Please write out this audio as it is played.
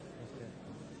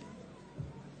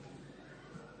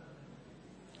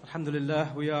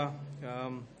Alhamdulillah, we are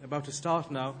about to start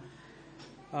now.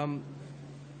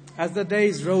 As the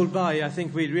days roll by, I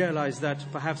think we realize that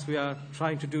perhaps we are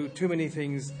trying to do too many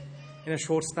things in a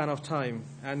short span of time.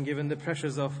 And given the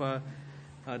pressures of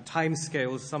time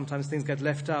scales, sometimes things get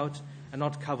left out and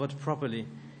not covered properly.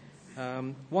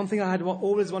 One thing I had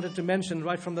always wanted to mention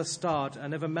right from the start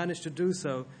and never managed to do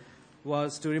so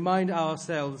was to remind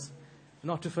ourselves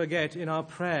not to forget in our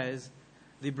prayers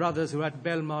the brothers who are at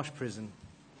Belmarsh prison.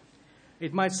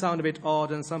 It might sound a bit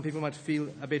odd and some people might feel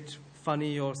a bit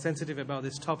funny or sensitive about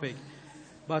this topic,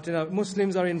 but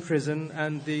Muslims are in prison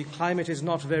and the climate is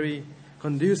not very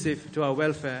conducive to our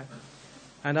welfare.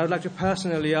 And I would like to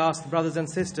personally ask brothers and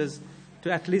sisters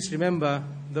to at least remember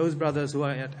those brothers who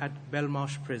are at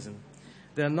Belmarsh prison.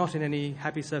 They are not in any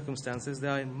happy circumstances. They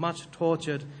are much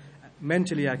tortured,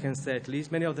 mentally I can say at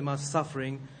least. Many of them are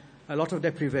suffering a lot of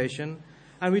deprivation,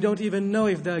 and we don't even know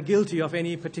if they are guilty of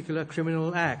any particular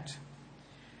criminal act.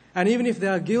 And even if they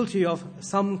are guilty of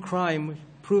some crime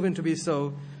proven to be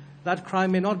so, that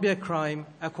crime may not be a crime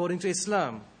according to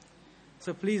Islam.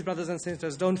 So please, brothers and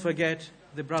sisters, don't forget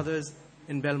the brothers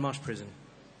in Belmarsh prison.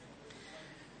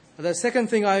 The second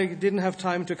thing I didn't have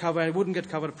time to cover, and wouldn't get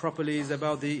covered properly, is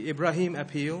about the Ibrahim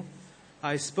appeal.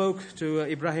 I spoke to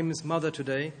Ibrahim's mother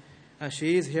today.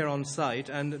 She is here on site,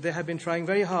 and they have been trying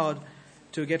very hard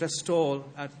to get a stall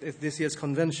at this year's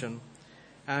convention.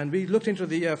 And we looked into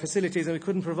the facilities, and we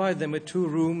couldn't provide them with 2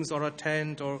 rooms or a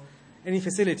tent or any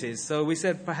facilities. So we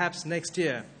said perhaps next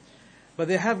year. But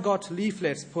they have got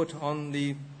leaflets put on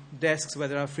the desks where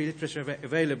there are free literature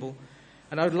available.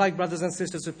 And I would like brothers and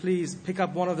sisters to please pick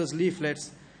up one of those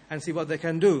leaflets and see what they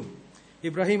can do.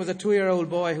 Ibrahim was a 2-year-old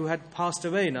boy who had passed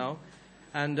away now,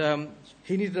 and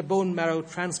he needed a bone marrow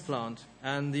transplant.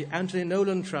 And the Anthony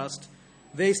Nolan Trust,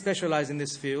 they specialize in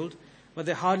this field, but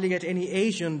they hardly get any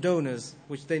Asian donors,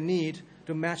 which they need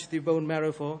to match the bone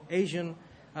marrow for Asian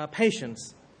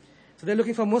patients. So they're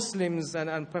looking for Muslims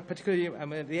and particularly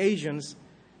the Asians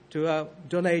to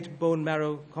donate bone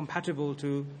marrow compatible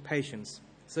to patients.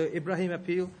 So Ibrahim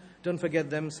appeal, don't forget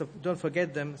them,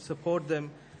 support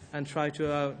them, and try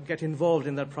to get involved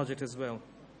in that project as well.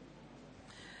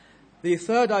 The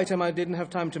third item I didn't have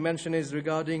time to mention is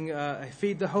regarding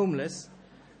Feed the Homeless.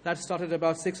 That started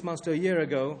about 6 months to a year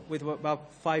ago with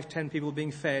about 5-10 people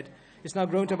being fed. It's now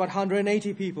grown to about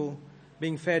 180 people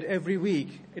being fed every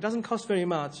week. It doesn't cost very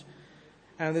much.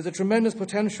 And there's a tremendous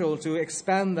potential to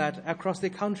expand that across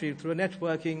the country through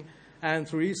networking and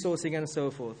through resourcing and so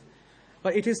forth.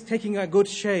 But it is taking a good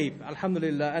shape,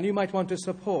 alhamdulillah, and you might want to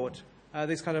support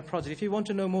this kind of project. If you want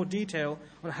to know more detail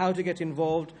on how to get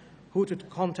involved, who to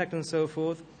contact and so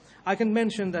forth, I can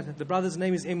mention that the brother's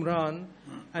name is Imran,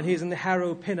 and he's in the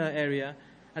Harrow Pinner area.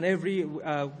 And every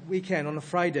weekend, on a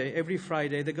Friday, every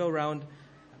Friday, they go around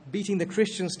beating the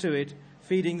Christians to it,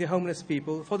 feeding the homeless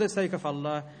people for the sake of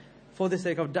Allah, for the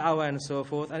sake of da'wah and so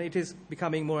forth. And it is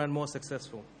becoming more and more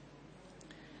successful.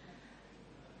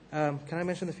 Can I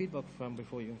mention the feedback from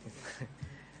before you?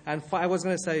 And I was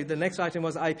going to say the next item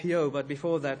was IPO, but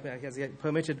before that, as he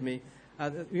permitted me,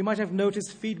 you might have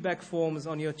noticed feedback forms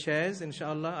on your chairs,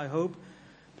 inshallah, I hope.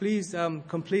 Please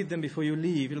complete them before you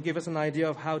leave. It'll give us an idea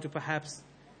of how to perhaps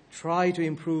try to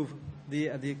improve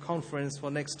the conference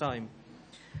for next time.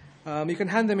 You can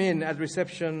hand them in at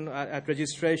reception, at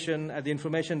registration, at the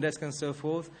information desk and so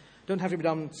forth. Don't have to be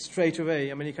done straight away.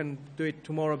 I mean, you can do it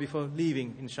tomorrow before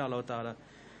leaving, inshallah ta'ala.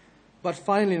 But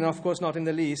finally, and of course not in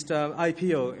the least,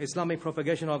 IPO, Islamic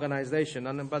Propagation Organization.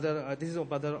 And this is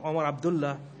Brother Omar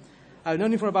Abdullah. I've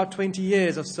known him for about 20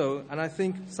 years or so, and I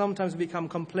think sometimes we become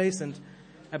complacent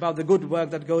about the good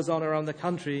work that goes on around the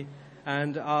country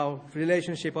and our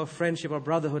relationship or friendship or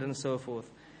brotherhood and so forth.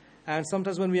 And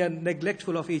sometimes when we are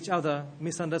neglectful of each other,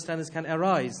 misunderstandings can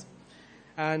arise.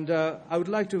 And I would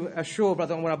like to assure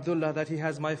Brother Omar Abdullah that he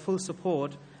has my full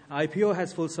support. IPO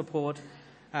has full support.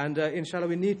 And inshallah,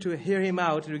 we need to hear him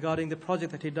out regarding the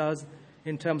project that he does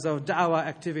in terms of da'wah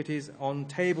activities on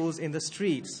tables in the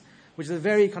streets, which is a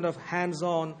very kind of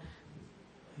hands-on,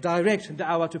 direct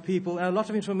da'wah to people. And a lot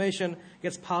of information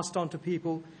gets passed on to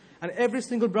people. And every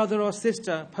single brother or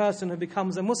sister, person who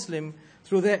becomes a Muslim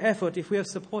through their effort, if we have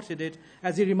supported it,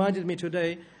 as he reminded me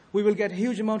today, we will get a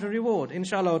huge amount of reward,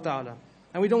 inshallah ta'ala.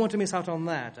 And we don't want to miss out on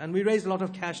that. And we raised a lot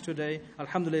of cash today,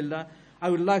 alhamdulillah. I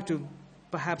would like to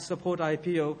perhaps support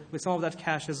IPO with some of that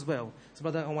cash as well. So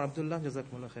Brother Omar Abdullah,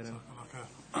 Jazakumullah khairan.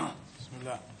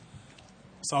 Bismillah.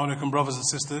 Assalamu alaikum, brothers and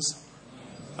sisters.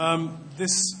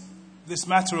 This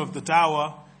matter of the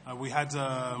dawah, we had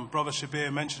Brother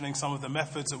Shabir mentioning some of the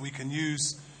methods that we can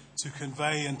use to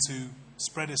convey and to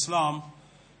spread Islam.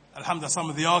 Alhamdulillah, some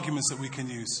of the arguments that we can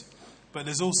use. but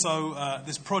there's also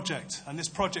this project. And this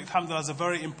project, alhamdulillah, is a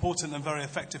very important and very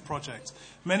effective project.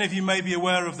 Many of you may be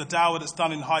aware of the dawah that's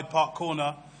done in Hyde Park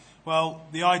Corner. Well,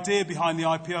 the idea behind the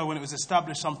IPO when it was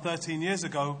established some 13 years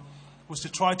ago was to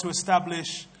try to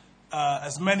establish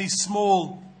as many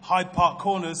small Hyde Park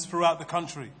corners throughout the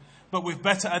country, but with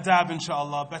better adab,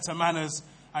 inshallah, better manners,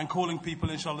 and calling people,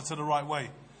 inshallah, to the right way.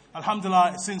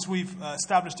 Alhamdulillah, since we've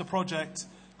established a project,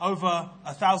 over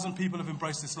 1,000 people have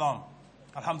embraced Islam.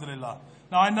 Alhamdulillah.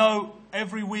 Now, I know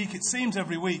every week, it seems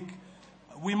every week,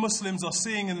 we Muslims are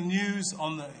seeing in the news,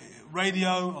 on the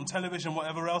radio, on television,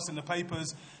 whatever else, in the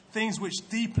papers, things which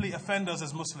deeply offend us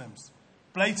as Muslims.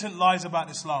 Blatant lies about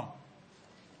Islam.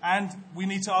 And we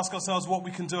need to ask ourselves what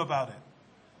we can do about it.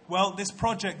 Well, this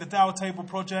project, the Dawah Table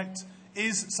project,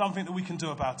 is something that we can do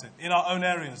about it in our own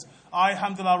areas. I,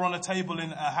 alhamdulillah, run a table in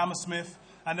Hammersmith,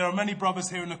 and there are many brothers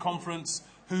here in the conference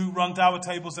who run Dawah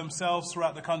tables themselves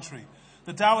throughout the country.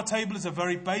 The Dawah Table is a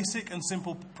very basic and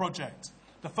simple project.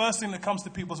 The first thing that comes to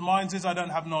people's minds is, I don't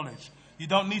have knowledge. You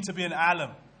don't need to be an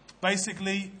alim.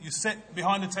 Basically, you sit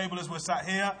behind the table as we're sat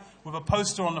here with a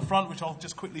poster on the front, which I'll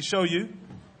just quickly show you.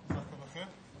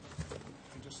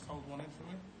 Just hold one in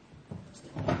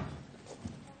for me.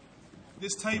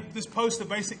 This poster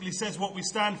basically says what we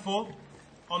stand for.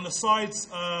 On the sides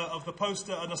of the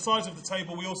poster, on the sides of the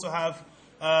table, we also have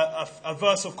a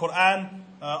verse of Quran,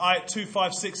 ayat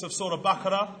 256 of Surah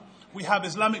Baqarah. We have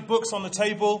Islamic books on the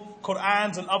table,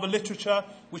 Qur'ans and other literature,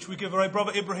 which we give away.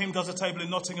 Brother Ibrahim does a table in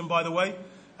Nottingham, by the way.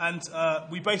 And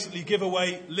we basically give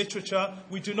away literature.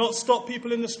 We do not stop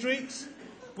people in the streets.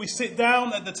 We sit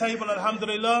down at the table,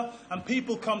 alhamdulillah, and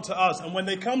people come to us. And when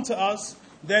they come to us,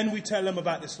 then we tell them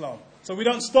about Islam. So we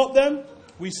don't stop them.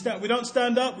 We don't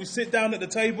stand up. We sit down at the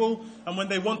table. And when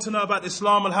they want to know about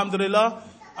Islam, alhamdulillah,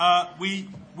 we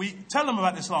tell them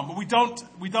about Islam. But we don't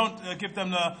give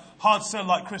them the hard sell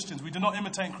like Christians. We do not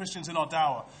imitate Christians in our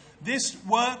dawah. This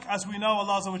work, as we know,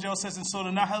 Allah Azza wa Jalla says in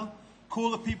Surah Nahl,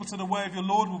 call the people to the way of your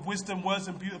Lord with wisdom, words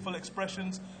and beautiful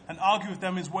expressions, and argue with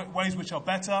them in ways which are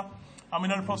better. I mean,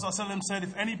 the Prophet ﷺ said,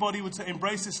 if anybody were to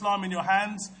embrace Islam in your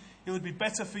hands, it would be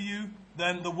better for you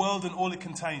than the world and all it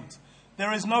contained.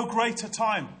 There is no greater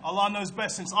time, Allah knows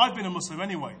best, since I've been a Muslim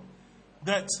anyway,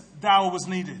 that dawah was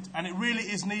needed. And it really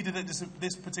is needed at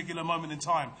this particular moment in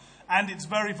time. And it's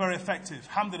very, very effective.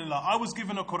 Alhamdulillah. I was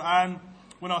given a Quran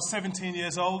when I was 17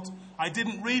 years old. I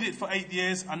didn't read it for 8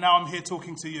 years, and now I'm here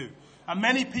talking to you. And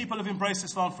many people have embraced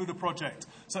Islam through the project.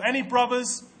 So any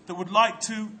brothers that would like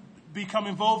to become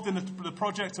involved in the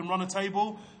project and run a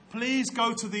table, please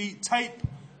go to the tape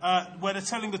where they're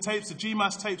selling the tapes, the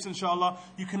GMAS tapes, inshallah.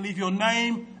 You can leave your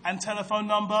name and telephone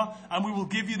number, and we will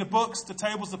give you the books, the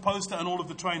tables, the poster, and all of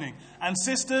the training. And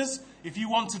sisters, if you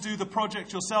want to do the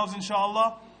project yourselves,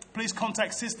 inshallah, please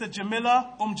contact Sister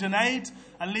Jamila Junaid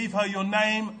and leave her your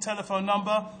name, telephone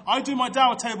number. I do my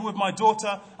dawah table with my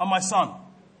daughter and my son.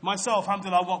 Myself,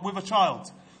 alhamdulillah, with a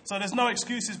child. So there's no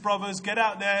excuses, brothers. Get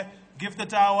out there, give the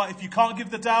dawah. If you can't give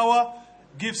the dawah,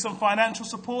 give some financial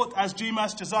support, as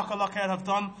GMAS, Jazakallah Khair, have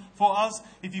done for us.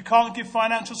 If you can't give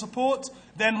financial support,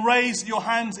 then raise your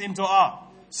hands in dua.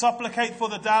 Supplicate for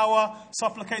the dawah.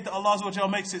 Supplicate that Allah Azza wa Jalla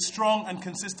makes it strong and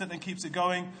consistent and keeps it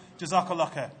going.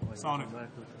 Jazakallah Khair. Excellent.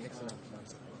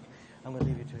 I'm going to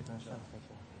leave you to it now. Thank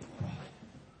you.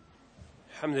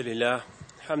 Alhamdulillah.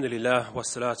 Alhamdulillah,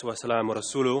 wassalatu wassalamu wa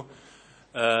rasuluh.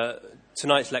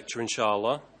 Tonight's lecture,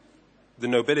 inshallah, the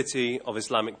nobility of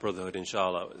Islamic brotherhood,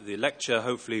 inshallah. The lecture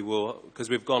hopefully will, because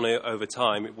we've gone over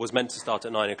time, it was meant to start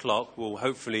at 9 o'clock, will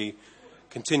hopefully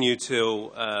continue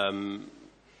till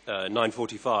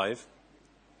 9:45.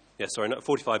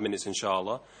 45 minutes,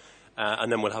 inshallah.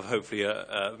 And then we'll have hopefully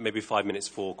maybe 5 minutes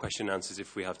for question and answers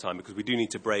if we have time, because we do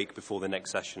need to break before the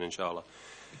next session, inshallah.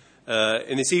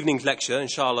 In this evening's lecture,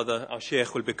 inshallah, our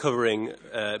Shaykh will be covering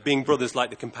being brothers like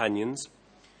the companions,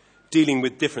 dealing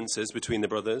with differences between the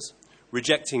brothers,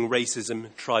 rejecting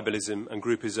racism, tribalism and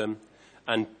groupism,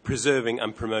 and preserving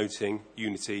and promoting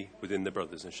unity within the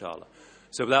brothers, inshallah.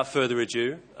 So without further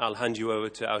ado, I'll hand you over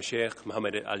to our Shaykh,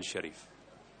 Muhammad Al-Sharif.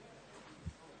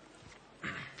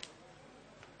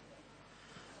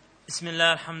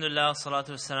 Bismillah, alhamdulillah,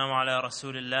 salatu wassalamu ala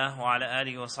rasulillah wa ala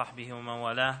alihi wa sahbihi wa man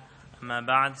walah. Amma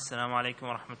ba'd, assalamu alaikum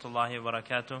wa rahmatullahi wa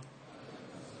barakatuh.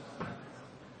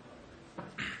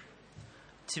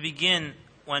 To begin,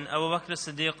 when Abu Bakr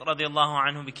as-Siddiq radiallahu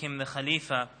anhu became the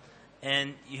Khalifa,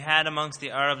 and you had amongst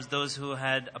the Arabs those who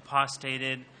had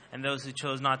apostated and those who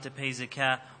chose not to pay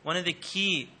zakah, one of the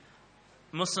key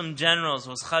Muslim generals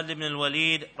was Khalid ibn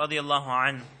al-Walid radiallahu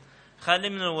anhu. Khalid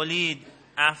ibn al-Walid,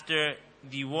 after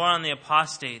the war on the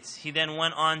apostates, he then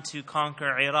went on to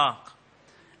conquer Iraq.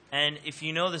 And if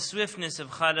you know the swiftness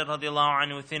of Khalid radiallahu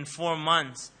anhu, within 4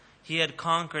 months, he had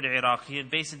conquered Iraq. He had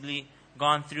basically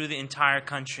gone through the entire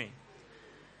country.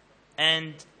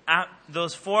 And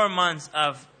those 4 months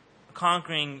of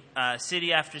conquering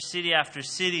city after city after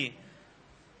city,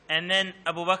 and then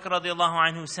Abu Bakr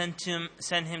radiallahu anhu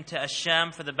sent him to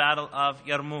Ash-Sham for the battle of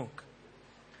Yarmouk.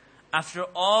 After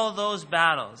all those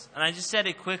battles, and I just said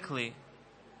it quickly,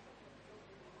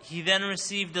 he then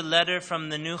received a letter from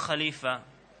the new Khalifa,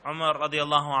 Umar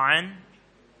radiallahu anh,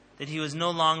 that he was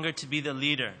no longer to be the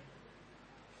leader.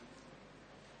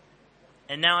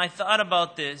 And now I thought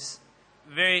about this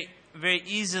very, very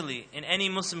easily in any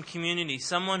Muslim community.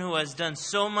 Someone who has done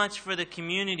so much for the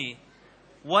community,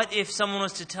 what if someone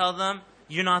was to tell them,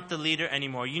 you're not the leader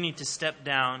anymore, you need to step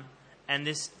down, and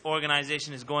this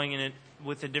organization is going in it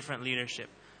with a different leadership?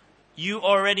 You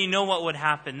already know what would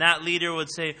happen. That leader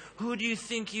would say, who do you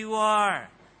think you are,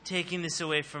 taking this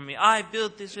away from me? I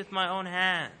built this with my own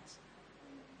hands.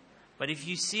 But if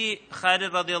you see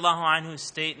Khalid radiallahu anhu's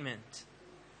statement,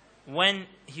 when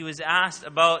he was asked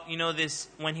about, this,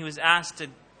 when he was asked to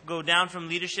go down from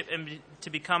leadership and to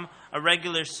become a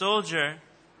regular soldier,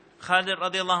 Khalid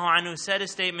radiallahu anhu said a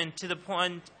statement to the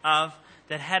point of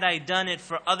that had I done it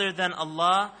for other than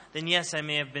Allah, then yes, I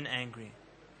may have been angry.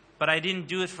 But I didn't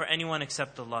do it for anyone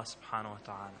except Allah subhanahu wa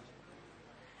ta'ala.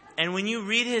 And when you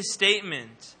read his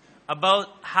statement about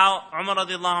how Umar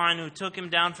radiallahu anhu took him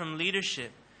down from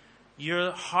leadership,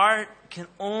 your heart can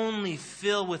only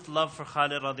fill with love for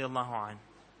Khalid radiallahu anhu.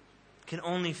 Can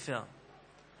only fill.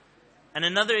 And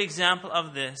another example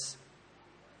of this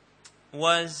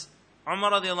was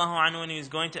Umar radiallahu anhu when he was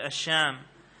going to Ash-Sham,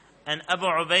 and Abu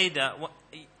Ubaidah.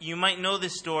 You might know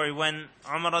this story when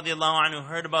Umar radiallahu anhu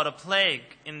heard about a plague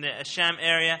in the Ash-Sham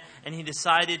area, and he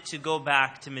decided to go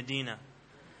back to Medina.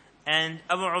 And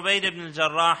Abu Ubaidah ibn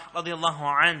al-Jarrah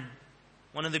radiallahu anhu,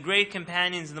 one of the great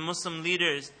companions and the Muslim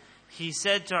leaders, he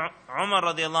said to Umar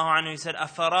radiallahu anhu, he said,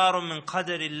 "Afararu min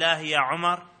qadarillahi ya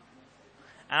Umar."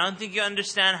 I don't think you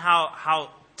understand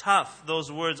how tough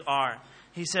those words are.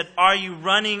 He said, are you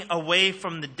running away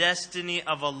from the destiny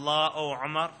of Allah, O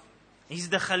Umar? He's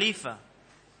the Khalifa.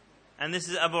 And this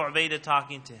is Abu Ubaidah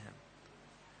talking to him.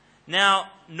 Now,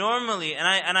 normally,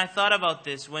 and I thought about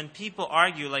this, when people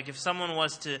argue, like if someone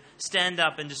was to stand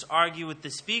up and just argue with the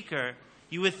speaker,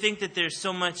 you would think that there's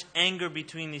so much anger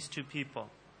between these two people.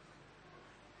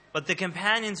 But the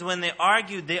companions, when they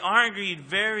argued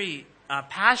very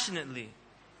passionately.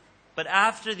 But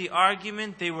after the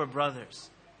argument, they were brothers.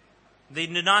 They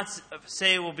did not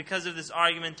say, well, because of this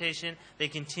argumentation, they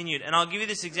continued. And I'll give you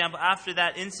this example. After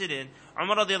that incident,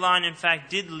 Umar radiallahu anh, in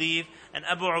fact, did leave, and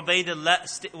Abu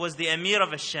Ubaidah was the Emir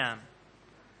of Ash-Sham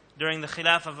during the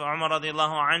Khilaf of Umar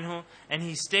radiallahu anhu, and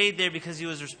he stayed there because he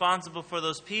was responsible for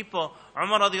those people.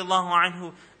 Umar radiallahu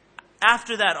anhu,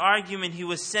 after that argument, he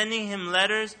was sending him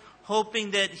letters,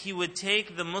 hoping that he would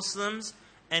take the Muslims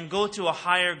and go to a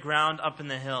higher ground up in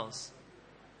the hills.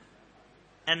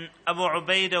 And Abu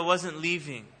Ubaidah wasn't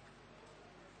leaving.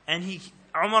 And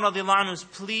Umar radiallahu anhu was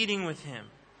pleading with him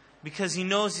because he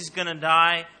knows he's going to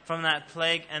die from that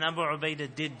plague. And Abu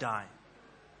Ubaidah did die.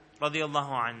 Radiallahu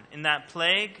anhu. In that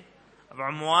plague of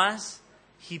Amwas,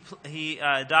 he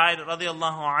died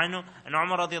radiallahu anhu, and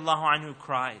Umar radiallahu anhu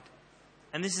cried.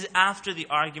 And this is after the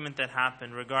argument that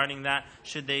happened regarding that,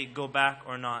 should they go back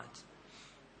or not.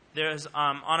 There's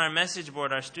on our message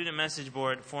board, our student message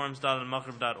board,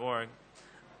 forums.almaghrib.org,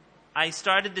 I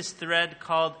started this thread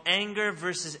called Anger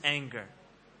versus Anger.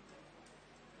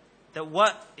 That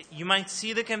what you might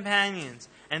see the companions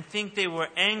and think they were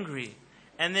angry,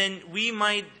 and then we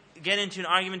might get into an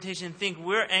argumentation and think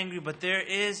we're angry, but there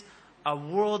is a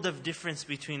world of difference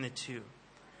between the two.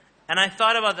 And I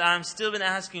thought about that. I've still been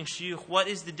asking Shuyukh, what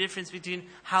is the difference between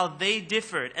how they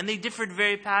differed? And they differed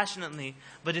very passionately,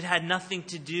 but it had nothing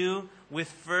to do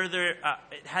with it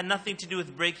had nothing to do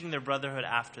with breaking their brotherhood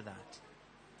after that.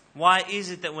 Why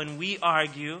is it that when we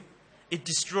argue, it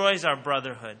destroys our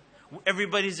brotherhood?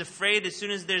 Everybody's afraid as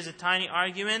soon as there's a tiny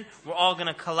argument, we're all going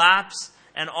to collapse,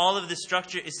 and all of the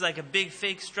structure is like a big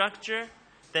fake structure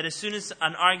that as soon as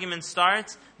an argument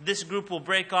starts, this group will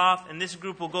break off, and this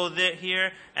group will go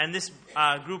here, and this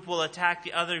group will attack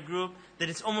the other group, that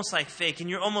it's almost like fake, and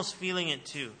you're almost feeling it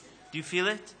too. Do you feel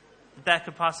it? That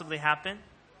could possibly happen?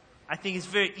 I think it's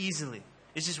very easily.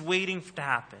 It's just waiting to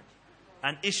happen.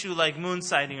 An issue like moon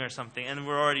sighting or something, and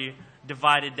we're already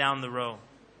divided down the row.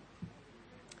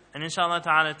 And inshallah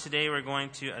ta'ala, today we're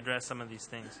going to address some of these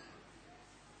things.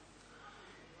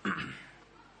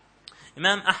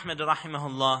 Imam Ahmad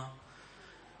rahimahullah,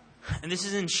 and this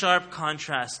is in sharp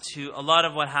contrast to a lot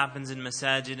of what happens in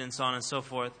masajid and so on and so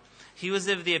forth. he was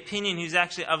of the opinion, he was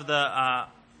actually of the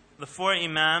 4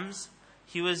 Imams,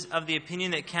 he was of the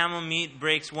opinion that camel meat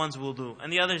breaks one's wudu.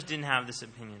 And the others didn't have this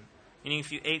opinion. Meaning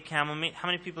if you ate camel meat, how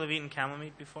many people have eaten camel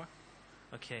meat before?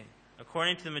 Okay.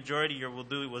 According to the majority, your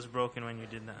wudu was broken when you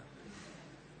did that.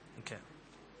 Okay.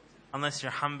 Unless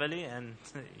you're Hanbali and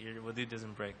your wudu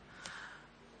doesn't break.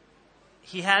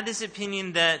 He had this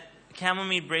opinion that camel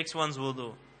meat breaks one's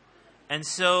wudu. And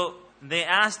so they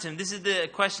asked him, this is the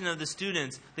question of the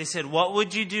students. They said, what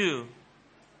would you do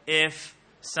if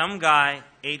some guy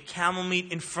ate camel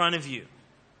meat in front of you?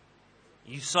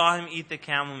 You saw him eat the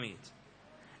camel meat.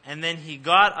 And then he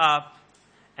got up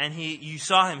and you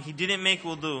saw him. He didn't make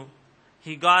wudu.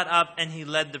 He got up and he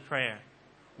led the prayer.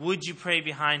 Would you pray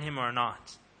behind him or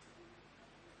not?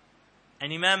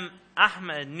 And Imam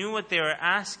Ahmad knew what they were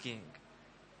asking.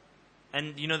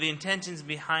 And the intentions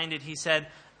behind it. He said,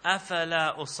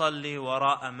 أَفَلَا أُصَلِّي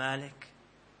وَرَاءَ مَالِكٍ.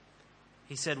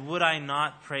 He said, would I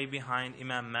not pray behind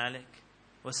Imam Malik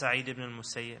wa Sa'id ibn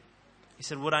al-Musayyib? He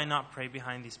said, would I not pray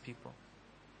behind these people?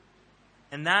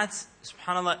 And that's,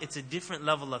 subhanAllah, it's a different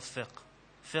level of fiqh.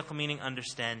 Fiqh meaning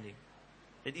understanding.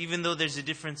 That even though there's a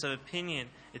difference of opinion,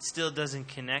 it still doesn't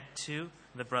connect to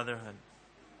the brotherhood.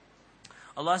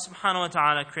 Allah subhanahu wa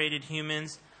ta'ala created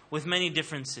humans with many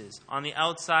differences. On the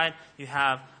outside, you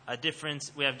have a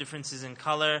difference. We have differences in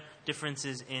color,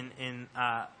 differences in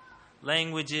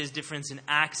languages, difference in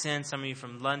accents. Some of you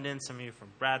from London, some of you from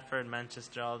Bradford,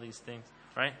 Manchester, all these things,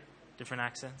 right? Different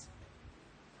accents.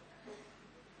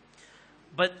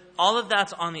 But all of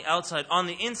that's on the outside. On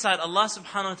the inside, Allah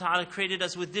subhanahu wa ta'ala created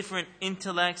us with different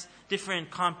intellects,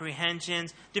 different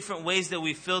comprehensions, different ways that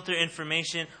we filter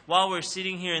information. While we're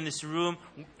sitting here in this room,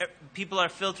 people are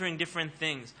filtering different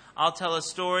things. I'll tell a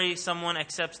story, someone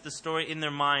accepts the story in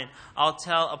their mind. I'll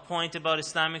tell a point about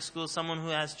Islamic school, someone who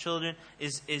has children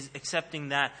is accepting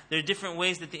that. There are different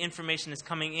ways that the information is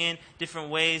coming in, different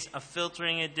ways of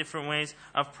filtering it, different ways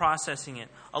of processing it.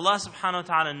 Allah subhanahu wa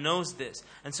ta'ala knows this.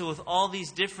 And so with all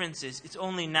these differences, it's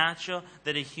only natural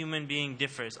that a human being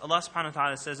differs. Allah subhanahu wa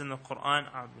ta'ala says in the Quran,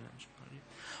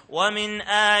 وَمِنْ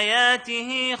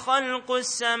آيَاتِهِ خَلْقُ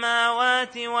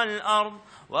السَّمَاوَاتِ وَالْأَرْضِ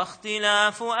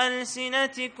وَاخْتِلَافُ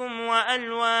أَلْسِنَتِكُمْ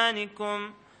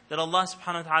وَأَلْوَانِكُمْ. That Allah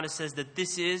subhanahu wa ta'ala says that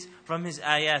this is from His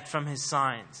ayat, from His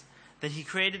signs. That He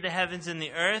created the heavens and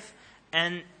the earth,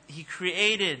 and He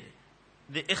created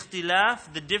the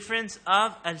ikhtilaf, the difference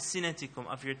of أَلْسِنَتِكُمْ,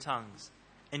 of your tongues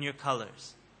and your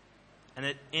colors. And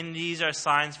that in these are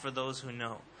signs for those who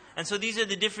know. And so these are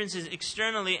the differences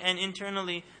externally and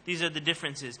internally. These are the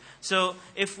differences. So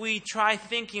if we try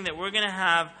thinking that we're going to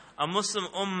have a Muslim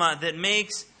ummah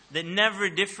that never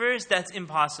differs, that's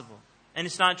impossible. And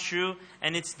it's not true.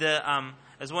 And it's the,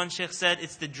 as one sheikh said,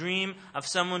 it's the dream of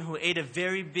someone who ate a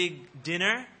very big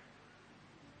dinner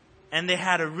and they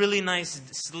had a really nice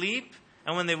sleep.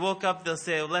 And when they woke up, they'll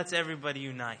say, let's everybody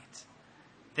unite.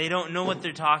 They don't know what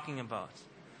they're talking about.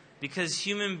 Because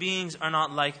human beings are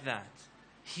not like that.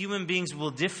 Human beings will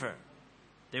differ.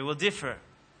 They will differ.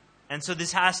 And so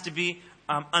this has to be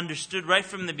understood right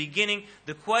from the beginning.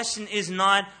 The question is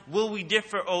not, will we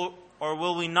differ or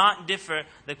will we not differ?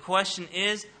 The question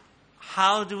is,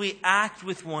 how do we act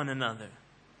with one another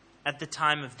at the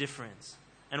time of difference?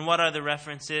 And what are the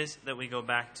references that we go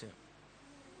back to?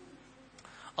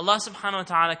 Allah subhanahu wa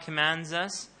ta'ala commands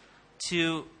us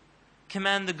to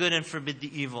command the good and forbid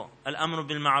the evil. Al-amru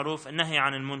bil-ma'ruf an-nahy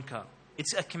 'anil munkar.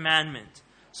 It's a commandment.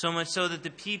 So much so that the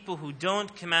people who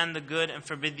don't command the good and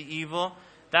forbid the evil,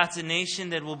 that's a nation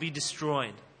that will be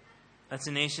destroyed. That's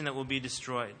a nation that will be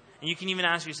destroyed. And you can even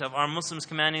ask yourself, are Muslims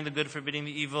commanding the good, forbidding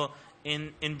the evil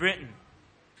in Britain?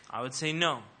 I would say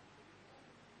no.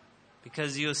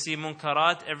 Because you'll see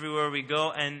munkarat everywhere we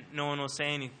go and no one will say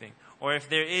anything. Or if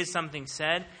there is something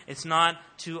said, it's not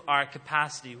to our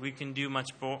capacity. We can do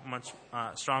much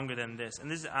stronger than this. And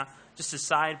this is just a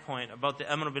side point about the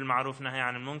amr bil ma'ruf nahy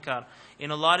 'anil munkar.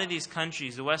 In a lot of these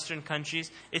countries, the Western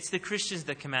countries, it's the Christians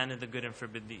that commanded the good and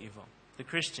forbid the evil. The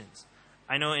Christians.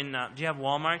 I know in, do you have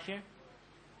Walmart here?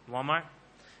 Walmart?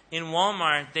 In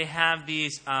Walmart, they have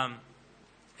these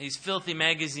filthy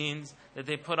magazines that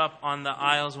they put up on the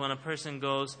aisles when a person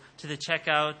goes to the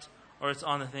checkout or it's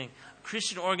on the thing. A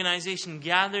Christian organization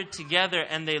gathered together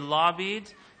and they lobbied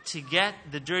to get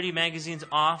the dirty magazines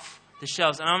off the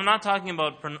shelves. And I'm not talking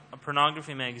about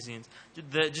pornography magazines,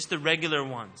 just the regular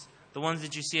ones. The ones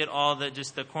that you see at all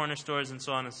just the corner stores and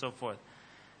so on and so forth.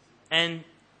 And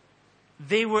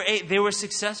they were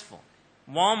successful.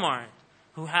 Walmart,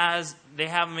 they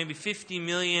have maybe 50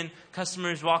 million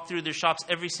customers walk through their shops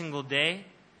every single day.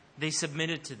 They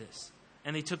submitted to this.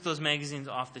 And they took those magazines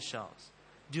off the shelves.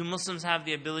 Do Muslims have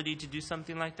the ability to do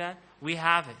something like that? We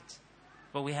have it.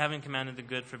 but we haven't commanded the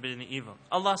good, forbidden the evil.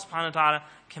 Allah subhanahu wa ta'ala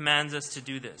commands us to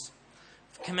do this.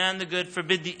 Command the good,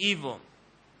 forbid the evil.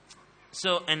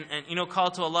 So, and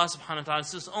call to Allah subhanahu wa ta'ala.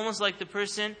 So it's almost like the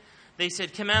person, they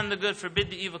said, command the good, forbid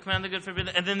the evil, command the good, forbid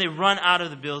the, and then they run out of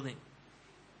the building.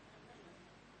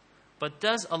 But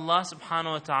does Allah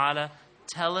subhanahu wa ta'ala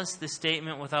tell us the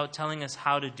statement without telling us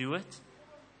how to do it?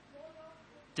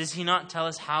 Does He not tell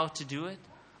us how to do it?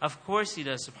 Of course He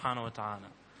does, subhanahu wa ta'ala.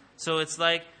 So it's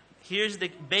like,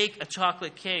 bake a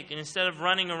chocolate cake, and instead of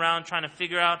running around trying to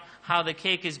figure out how the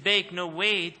cake is baked, no,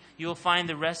 wait, you will find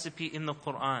the recipe in the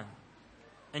Quran.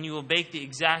 And you will bake the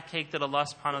exact cake that Allah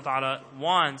subhanahu wa ta'ala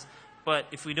wants. But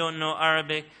if we don't know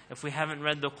Arabic, if we haven't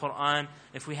read the Quran,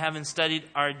 if we haven't studied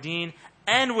our deen,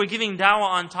 and we're giving da'wah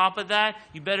on top of that,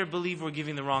 you better believe we're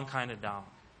giving the wrong kind of da'wah.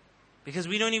 Because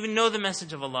we don't even know the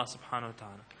message of Allah subhanahu wa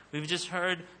ta'ala. We've just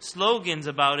heard slogans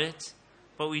about it,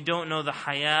 but we don't know the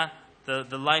haya,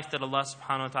 the life that Allah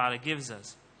subhanahu wa ta'ala gives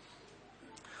us.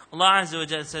 Allah Azza wa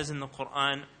Jalla says in the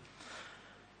Quran,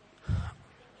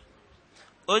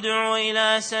 "Ud'u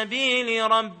ila sabili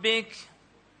rabbik."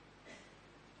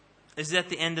 Is that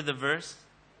the end of the verse?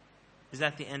 Is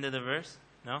that the end of the verse?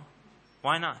 No?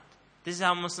 Why not? This is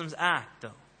how Muslims act,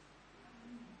 though.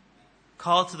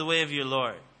 Call to the way of your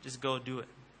Lord. Just go do it.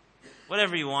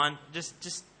 Whatever you want,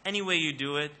 just any way you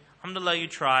do it. Alhamdulillah, you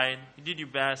tried, you did your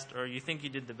best, or you think you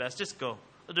did the best. Just go.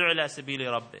 Ud'u ila sabili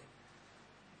rabbik.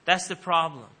 That's the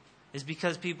problem. Is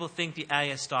because people think the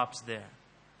ayah stops there.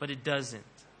 But it doesn't.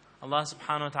 Allah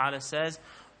subhanahu wa ta'ala says,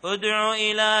 "Ud'u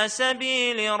ila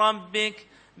sabili rabbik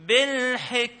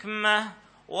bil-hikmah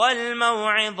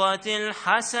wal-maw'idati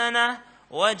al-hasanah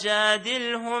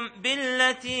wajadilhum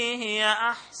billati hiya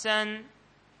ahsan."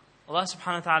 Allah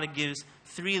subhanahu wa ta'ala gives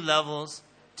 3 levels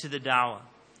to the da'wah.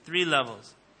 3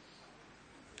 levels.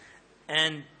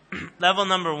 And level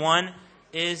number 1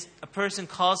 is a person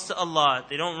calls to Allah.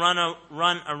 They don't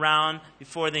run around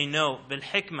before they know.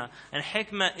 Bil-hikmah. And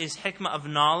hikmah is hikmah of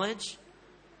knowledge.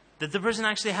 That the person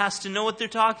actually has to know what they're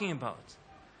talking about.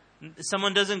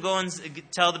 Someone doesn't go and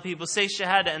tell the people, say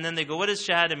shahada, and then they go, what does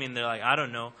shahada mean? They're like, I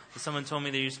don't know. But someone told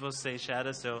me that you're supposed to say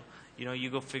shahada, so you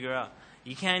go figure out.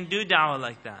 You can't do da'wah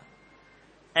like that.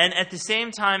 And at the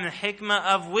same time, the hikmah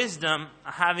of wisdom,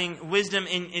 having wisdom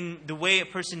in the way a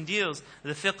person deals,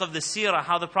 the fiqh of the seerah,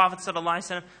 how the Prophet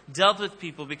ﷺ dealt with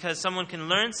people, because someone can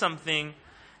learn something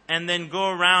and then go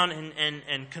around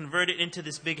and convert it into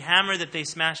this big hammer that they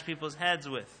smash people's heads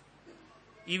with.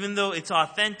 Even though it's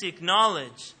authentic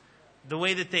knowledge, the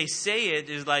way that they say it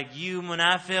is like, you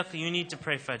munafiq, you need to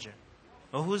pray fajr.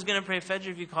 Well, who's going to pray fajr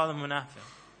if you call them munafiq?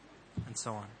 And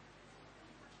so on.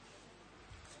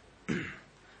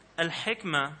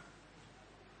 Al-hikmah,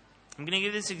 I'm going to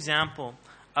give this example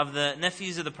of the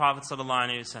nephews of the Prophet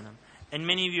ﷺ. And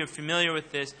many of you are familiar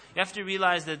with this. You have to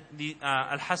realize that the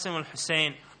Al-Hasan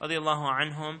wal-Hussein, radiallahu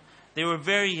anhum, they were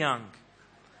very young.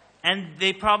 And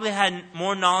they probably had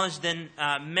more knowledge than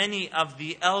many of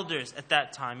the elders at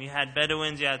that time. You had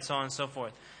Bedouins, you had so on and so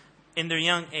forth, in their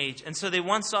young age. And so they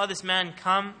once saw this man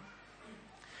come,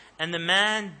 and the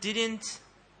man didn't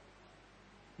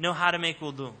know how to make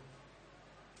wudu.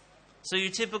 So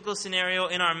your typical scenario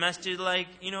in our masjid, like,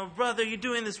 brother, you're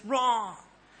doing this wrong.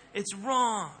 It's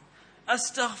wrong.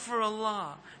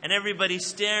 Astaghfirullah. And everybody's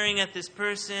staring at this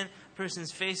person.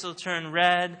 Person's face will turn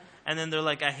red. And then they're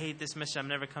like, I hate this masjid. I'm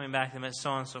never coming back to the masjid.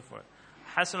 So on and so forth.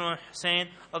 Hasan and Hussein,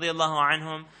 radiallahu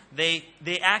anhum,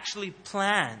 they actually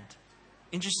planned.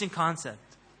 Interesting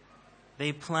concept.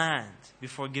 They planned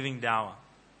before giving da'wah.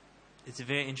 It's a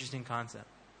very interesting concept.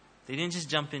 They didn't just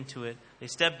jump into it. They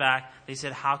stepped back. They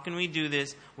said, how can we do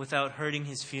this without hurting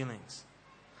his feelings?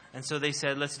 And so they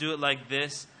said, let's do it like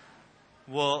this.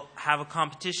 We'll have a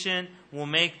competition. We'll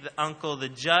make the uncle the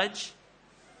judge.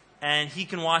 And he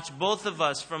can watch both of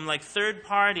us from like third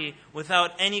party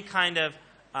without any kind of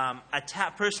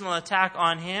personal attack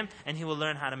on him. And he will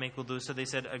learn how to make wudu. So they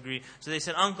said, agree. So they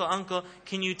said, uncle,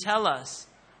 can you tell us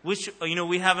which,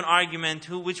 we have an argument,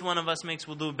 which one of us makes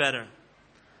wudu better?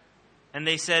 And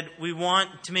they said, we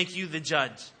want to make you the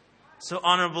judge. So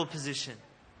honorable position.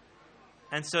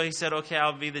 And so he said, okay,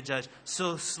 I'll be the judge.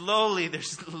 So slowly they're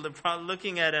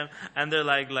looking at him and they're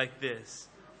like this.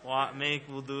 Make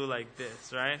wudu like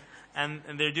this, right? And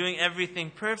they're doing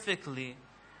everything perfectly.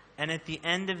 And at the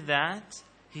end of that,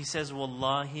 he says,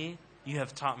 Wallahi, you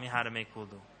have taught me how to make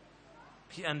wudu.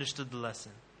 He understood the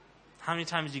lesson. How many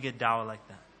times do you get da'wah like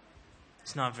that?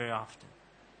 It's not very often.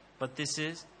 But this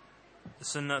is the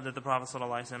sunnah that the Prophet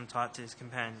ﷺ taught to his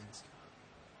companions.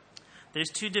 There's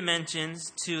 2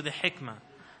 dimensions to the hikmah.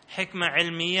 Hikmah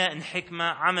ilmiya and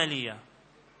hikmah amaliya.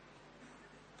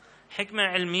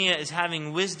 Hikmah ilmiya is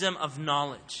having wisdom of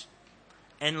knowledge.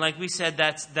 And like we said,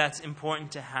 that's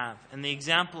important to have. And the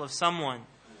example of someone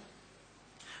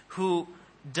who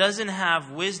doesn't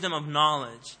have wisdom of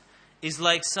knowledge is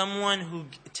like someone who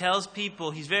tells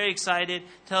people, he's very excited,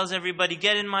 tells everybody,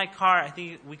 get in my car. I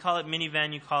think we call it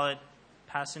minivan, you call it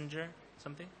passenger,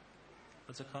 something?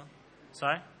 What's it called?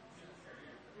 Sorry?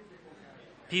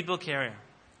 People carrier.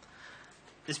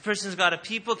 This person's got a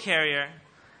people carrier,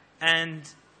 and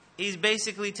he's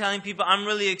basically telling people, I'm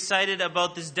really excited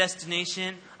about this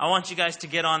destination. I want you guys to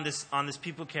get on this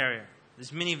people carrier,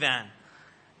 this minivan.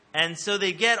 And so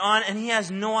they get on, and he has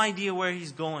no idea where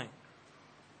he's going.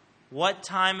 What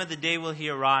time of the day will he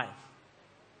arrive?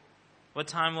 What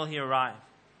time will he arrive?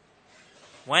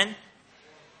 When?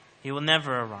 He will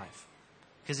never arrive,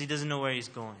 because he doesn't know where he's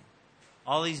going.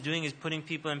 All he's doing is putting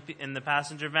people in the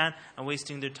passenger van and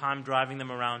wasting their time driving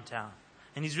them around town.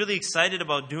 And he's really excited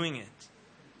about doing it,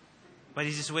 but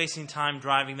he's just wasting time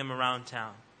driving them around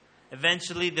town.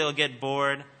 Eventually they'll get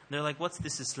bored. They're like, what's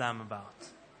this Islam about?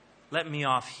 Let me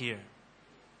off here.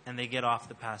 And they get off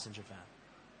the passenger van.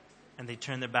 And they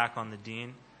turn their back on the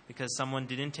deen because someone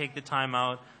didn't take the time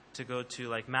out to go to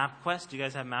like MapQuest. Do you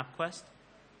guys have MapQuest?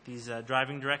 These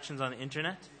driving directions on the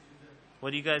internet? What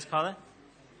do you guys call it?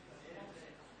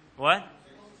 What?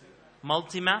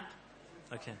 Multimap?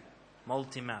 Okay.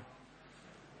 Multimap.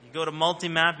 You go to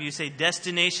Multimap, you say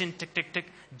destination, tick, tick, tick,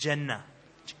 Jannah.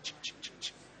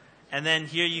 And then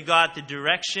here you got the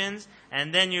directions,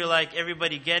 and then you're like,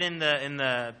 everybody get in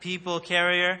the people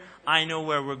carrier. I know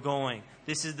where we're going.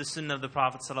 This is the sunnah of the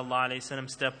Prophet ﷺ.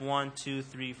 Step 1, 2,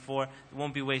 3, 4. It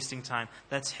won't be wasting time.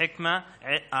 That's hikmah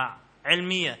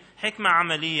ilmiya. Hikmah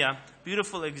amaliya.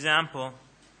 Beautiful example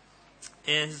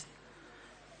is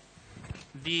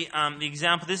the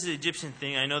example. This is an Egyptian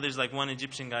thing. I know there's like one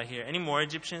Egyptian guy here. Any more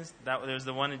Egyptians? There's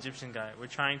the one Egyptian guy. We're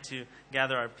trying to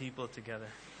gather our people together.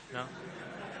 No?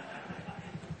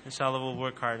 Inshallah, we'll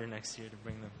work harder next year to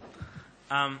bring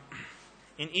them.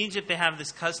 In Egypt, they have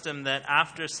this custom that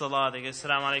after Salah, they go,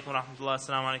 Assalamu alaikum wa rahmatullah,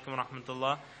 Assalamu alaikum wa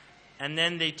rahmatullah. And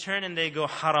then they turn and they go,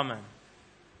 Haraman.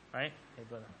 Right? Hey,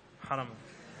 brother. Haraman.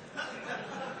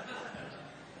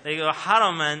 They go,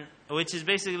 Haraman, which is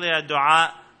basically a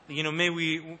dua. You know, may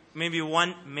we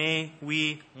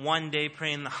one day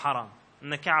pray in the Haram, in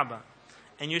the Kaaba.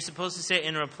 And you're supposed to say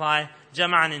in reply,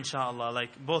 Jama'an inshallah,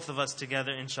 like both of us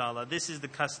together inshallah. This is the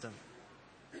custom.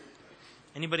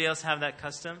 Anybody else have that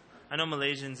custom? I know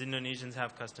Malaysians, Indonesians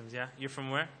have customs, yeah? You're from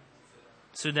where?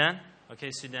 Sudan?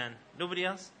 Okay, Sudan. Nobody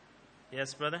else?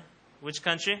 Yes, brother? Which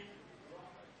country?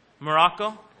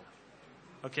 Morocco?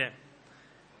 Okay.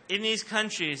 In these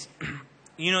countries,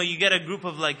 you know, you get a group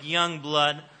of like young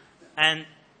blood, and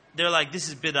they're like, this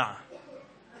is bid'ah.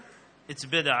 It's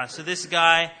bid'ah. So this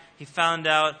guy, he found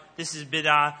out this is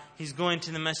bid'ah. He's going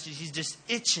to the masjid. He's just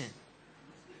itching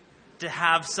to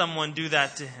have someone do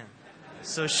that to him.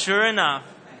 So sure enough,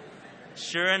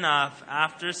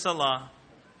 after Salah,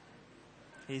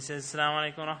 he says,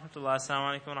 Assalamu alaikum wa rahmatullah,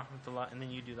 Assalamu alaikum wa rahmatullah, and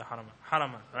then you do the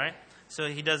haraman, right? So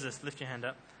he does this. Lift your hand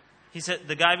up. He said,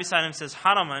 the guy beside him says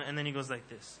haraman, and then he goes like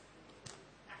this.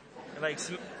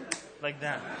 Like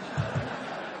that.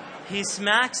 He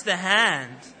smacks the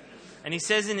hand, and he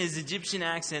says in his Egyptian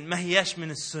accent, Mahiyash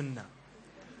min as-sunnah.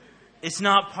 It's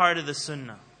not part of the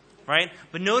sunnah, right?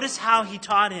 But notice how he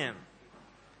taught him.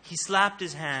 He slapped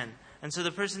his hand. And so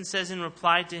the person says in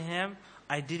reply to him,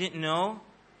 I didn't know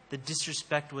the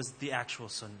disrespect was the actual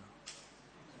sunnah.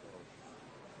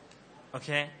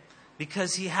 Okay?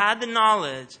 Because he had the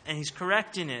knowledge and he's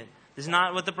correcting it. This is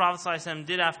not what the Prophet ﷺ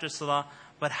did after Salah,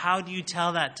 but how do you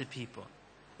tell that to people?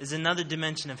 Is another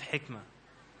dimension of hikmah.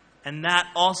 And that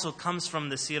also comes from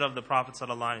the seerah of the Prophet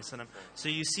ﷺ. So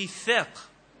you see fiqh.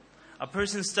 A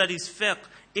person studies fiqh.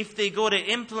 If they go to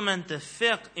implement the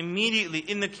fiqh immediately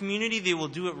in the community, they will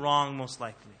do it wrong most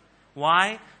likely.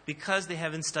 Why? Because they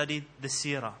haven't studied the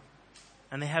seerah.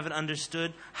 And they haven't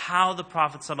understood how the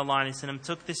Prophet ﷺ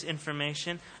took this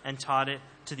information and taught it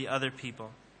to the other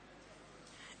people.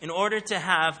 In order to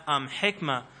have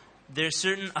hikmah, there's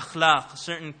certain akhlaq,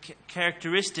 certain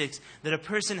characteristics that a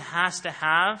person has to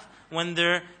have when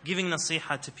they're giving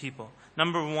nasiha to people.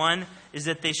 Number one is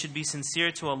that they should be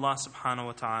sincere to Allah subhanahu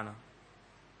wa ta'ala.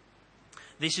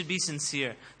 They should be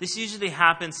sincere. This usually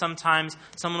happens sometimes.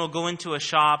 Someone will go into a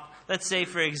shop. Let's say,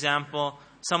 for example,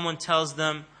 someone tells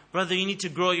them, brother, you need to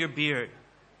grow your beard.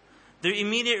 Their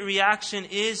immediate reaction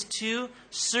is to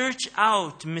search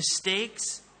out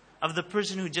mistakes of the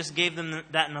person who just gave them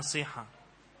that nasiha.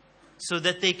 So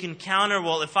that they can counter,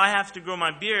 well, if I have to grow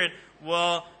my beard,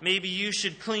 well, maybe you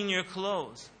should clean your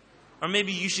clothes. Or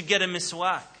maybe you should get a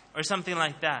miswak. Or something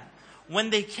like that. when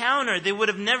they counter, they would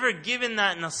have never given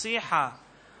that nasiha.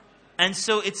 And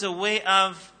so it's a way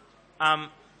of,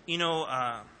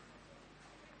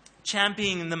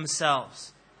 championing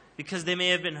themselves. Because they may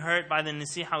have been hurt by the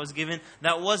nasiha was given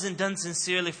that wasn't done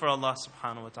sincerely for Allah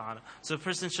subhanahu wa ta'ala. So a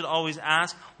person should always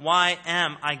ask, why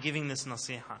am I giving this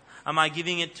nasiha? Am I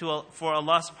giving it for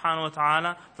Allah subhanahu wa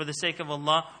ta'ala, for the sake of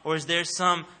Allah? Or is there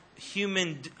some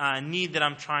human need that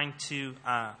I'm trying to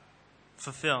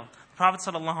fulfill? The Prophet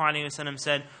sallallahu alaihi wasallam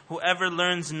said, whoever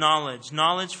learns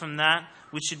knowledge from that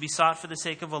which should be sought for the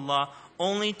sake of Allah,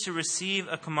 only to receive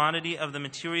a commodity of the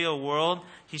material world,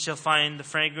 he shall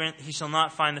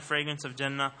not find the fragrance of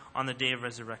Jannah on the day of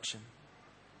resurrection.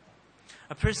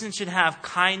 A person should have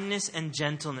kindness and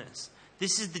gentleness.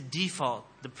 This is the default,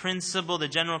 the principle, the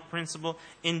general principle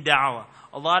in da'wah.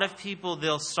 A lot of people,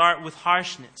 they'll start with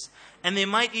harshness. And they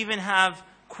might even have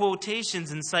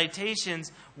quotations and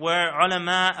citations where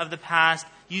ulama of the past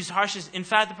used harshness. In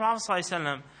fact, the Prophet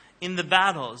ﷺ, in the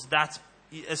battles, that's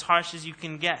as harsh as you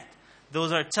can get.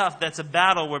 Those are tough. That's a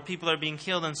battle where people are being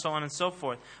killed and so on and so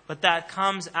forth. But that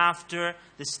comes after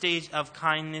the stage of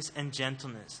kindness and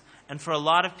gentleness. And for a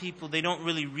lot of people, they don't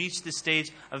really reach the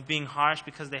stage of being harsh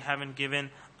because they haven't given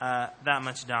that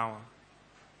much da'wah.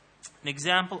 An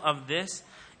example of this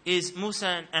is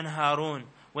Musa and Harun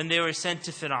when they were sent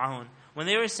to Fir'aun. When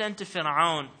they were sent to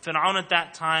Fir'aun at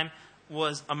that time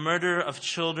was a murderer of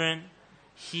children.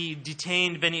 He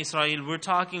detained Bani Israel. We're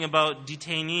talking about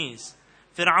detainees.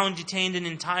 Fir'aun detained an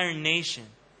entire nation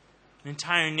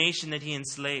that he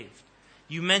enslaved.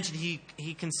 You mentioned he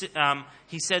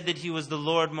said that he was the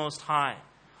Lord Most High.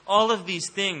 All of these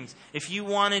things, if you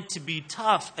wanted to be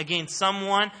tough against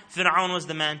someone, Fir'aun was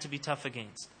the man to be tough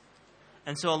against.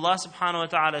 And so Allah subhanahu wa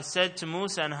ta'ala said to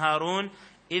Musa and Harun,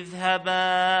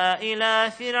 اذهبا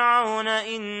إلى فرعون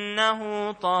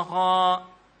إنه طغى.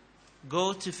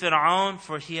 Go to Fir'aun,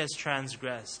 for he has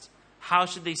transgressed. How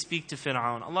should they speak to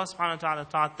Fir'aun? Allah subhanahu wa ta'ala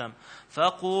taught them,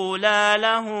 فَقُولَا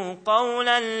لَهُ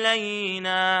قَوْلًا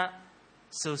لَيِّنًا.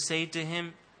 So say to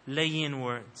him, layyin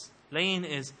words. Layyin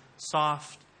is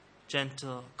soft,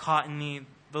 gentle, cottony,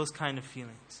 those kind of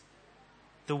feelings.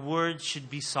 The words should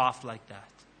be soft like that.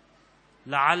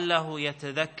 لَعَلَّهُ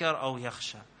يَتَذَكَّرْ أَوْ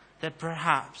يَخْشَى. That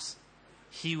perhaps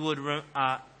he would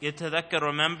يَتَذَكَّرْ,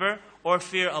 remember, or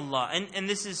fear Allah. And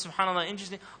this is, subhanAllah,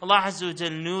 interesting. Allah Azza wa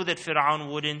Jal knew that Fir'aun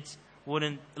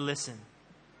wouldn't listen.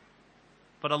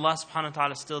 But Allah subhanahu wa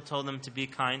ta'ala still told them to be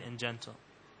kind and gentle.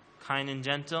 Kind and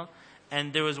gentle.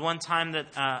 And there was one time that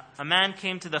a man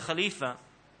came to the Khalifa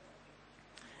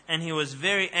and he was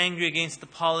very angry against the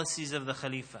policies of the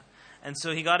Khalifa. And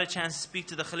so he got a chance to speak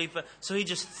to the Khalifa. So he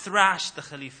just thrashed the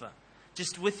Khalifa.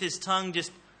 Just with his tongue,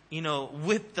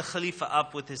 whipped the Khalifa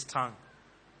up with his tongue.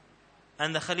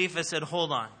 And the Khalifa said,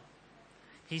 hold on.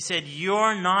 He said,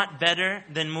 you're not better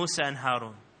than Musa and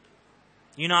Harun.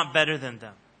 You're not better than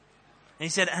them. And he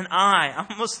said, and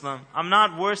I'm Muslim. I'm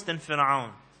not worse than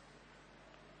Fir'aun.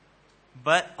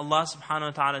 But Allah subhanahu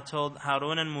wa ta'ala told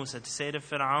Harun and Musa to say to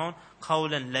Fir'aun,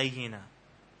 قَوْلًا لَيِّنًا.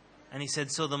 And he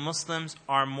said, so the Muslims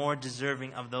are more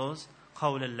deserving of those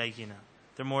قَوْلًا لَيِّنًا.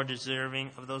 They're more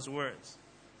deserving of those words.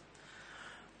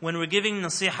 When we're giving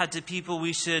nasiha to people,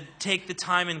 we should take the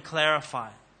time and clarify.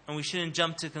 And we shouldn't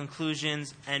jump to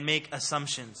conclusions and make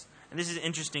assumptions. And this is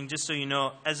interesting, just so you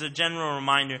know, as a general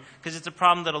reminder, because it's a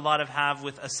problem that a lot of have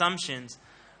with assumptions.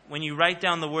 When you write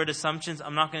down the word assumptions,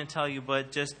 I'm not going to tell you,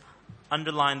 but just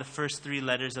underline the first 3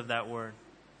 letters of that word.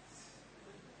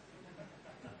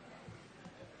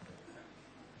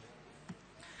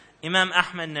 Imam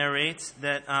Ahmad narrates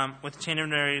that, with chain of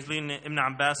narrators leading Ibn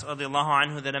Abbas radiallahu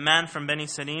anhu, that a man from Bani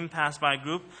Salim passed by a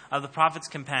group of the Prophet's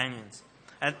companions.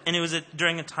 And it was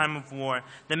during a time of war.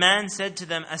 The man said to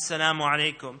them, Assalamu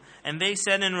alaikum. And they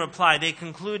said in reply, they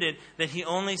concluded that he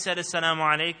only said Assalamu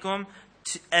alaikum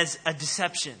as a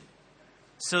deception,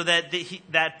 so that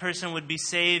that person would be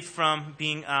saved from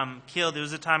being killed. It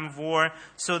was a time of war,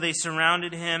 so they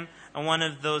surrounded him, and one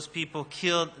of those people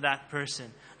killed that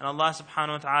person. And Allah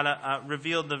subhanahu wa ta'ala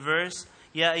revealed the verse,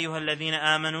 يَا أَيُّهَا الَّذِينَ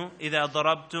آمَنُوا إِذَا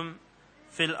ضَرَبْتُمْ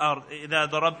في الأرض إذا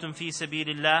ضربتم في سبيل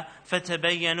الله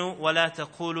فتبينوا ولا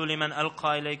تقولوا لمن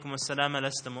ألقى إليكم السلام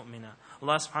لست مؤمنا.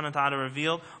 Allah subhanahu wa ta'ala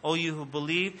revealed, O you who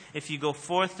believe, if you go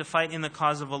forth to fight in the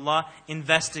cause of Allah,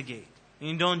 investigate.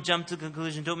 You don't jump to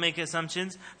conclusion, don't make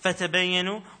assumptions.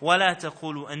 فتبينوا ولا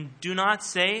تقولوا. And do not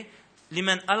say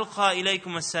لمن ألقى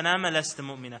إليكم السلام لست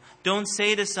مؤمنا. Don't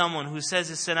say to someone who says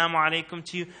Assalamu alaikum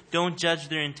to you, don't judge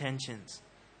their intentions.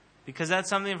 Because that's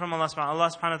something from Allah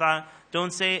subhanahu wa ta'ala.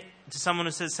 Don't say to someone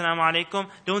who says Assalamu alaikum,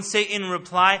 don't say in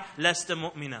reply, Lasta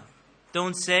mu'mina.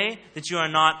 Don't say that you are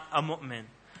not a mu'min.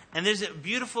 And there's a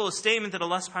beautiful statement that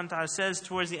Allah subhanahu wa ta'ala says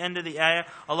towards the end of the ayah.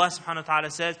 Allah subhanahu wa ta'ala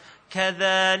says,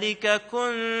 كَذَلِكَ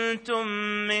كُنْتُم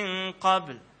مِّن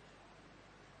قَبْلِ.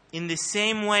 In the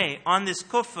same way, on this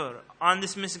kufr, on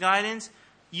this misguidance,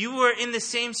 you were in the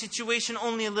same situation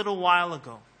only a little while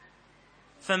ago.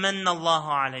 فَمَنَّ اللَّهُ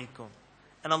عَلَيْكُمْ.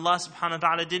 And Allah subhanahu wa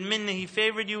ta'ala did minna. He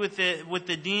favored you with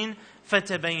the deen.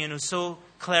 فَتَبَيَّنُوا. So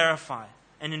clarify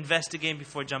and investigate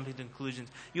before jumping to conclusions.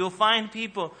 You'll find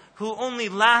people who only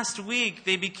last week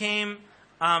they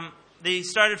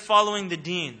started following the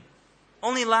deen.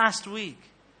 Only last week.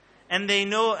 And they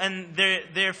know, and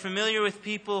they're familiar with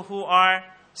people who are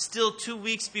still 2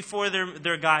 weeks before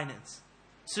their guidance.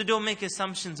 So don't make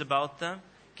assumptions about them.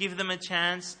 Give them a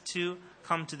chance to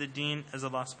come to the deen as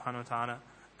Allah subhanahu wa ta'ala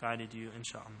guided you,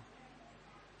 inshaAllah.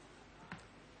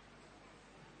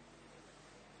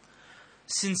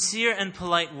 Sincere and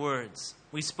polite words.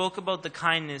 We spoke about the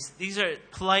kindness. These are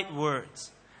polite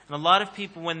words. And a lot of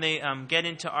people, when they get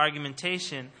into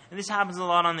argumentation, and this happens a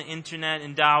lot on the internet,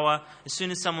 in da'wah, as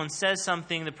soon as someone says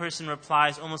something, the person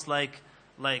replies almost like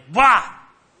 "Wah!"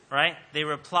 Right? They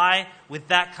reply with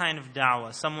that kind of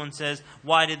da'wah. Someone says,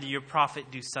 "Why did your prophet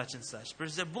do such and such?" The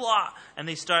person says, "Blah!" And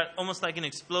they start almost like an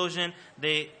explosion.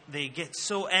 They get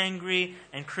so angry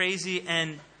and crazy,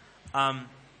 and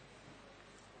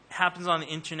happens on the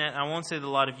internet. I won't say that a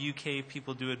lot of UK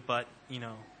people do it, but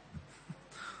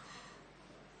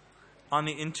on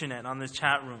the internet, on the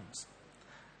chat rooms.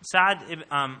 Sa'ad ibn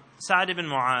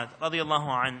Mu'adh radiyallahu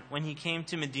anh, when he came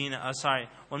to Medina,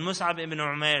 when Mus'ab ibn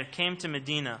Umair came to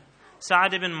Medina,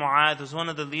 Sa'ad ibn Mu'adh was one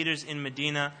of the leaders in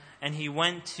Medina, and he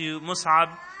went to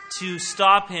Mus'ab to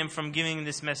stop him from giving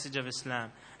this message of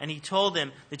Islam. And he told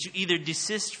him that you either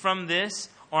desist from this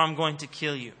or I'm going to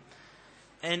kill you.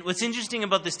 And what's interesting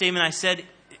about the statement, I said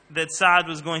that Sa'ad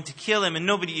was going to kill him, and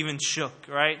nobody even shook,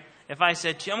 right? If I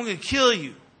said to you, I'm going to kill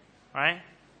you, right?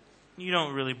 You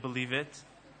don't really believe it.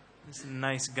 This is a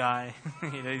nice guy.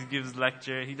 He gives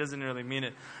lecture. He doesn't really mean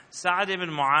it. Sa'ad ibn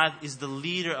Mu'adh is the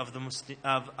leader of the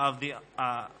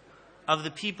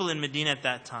people in Medina at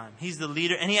that time. He's the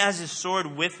leader, and he has his sword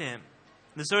with him.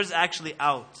 The sword is actually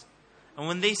out. And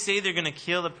when they say they're going to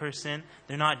kill the person,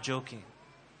 they're not joking.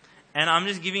 And I'm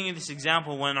just giving you this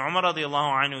example. When Umar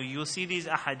radiallahu anhu, you'll see these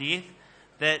ahadith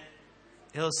that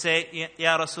he'll say,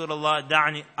 Ya Rasulullah,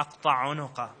 da'ni aqta'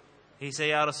 unuqa. He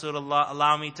say, Ya Rasulullah,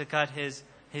 allow me to cut his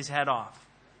head off.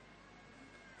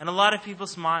 And a lot of people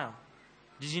smile.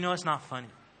 Did you know it's not funny?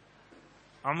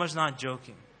 Umar's not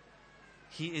joking.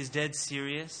 He is dead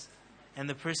serious. And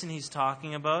the person he's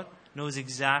talking about knows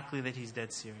exactly that he's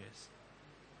dead serious.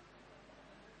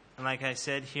 And like I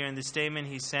said here in the statement,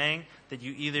 he's saying that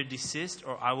you either desist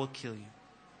or I will kill you.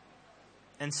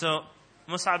 And so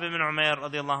Mus'ab ibn Umair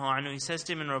radiallahu anhu, he says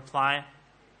to him in reply,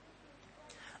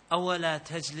 أَوَلَا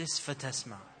تَجْلِسْ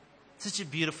فَتَسْمَعْ. Such a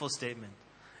beautiful statement.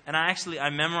 And I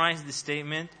memorized this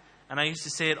statement, and I used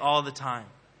to say it all the time.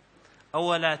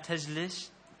 أَوَلَا تَجْلِسْ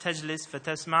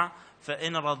فَتَسْمَعْ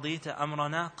فَإِنْ رَضِيتَ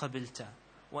أَمْرَنَا قَبِلْتَ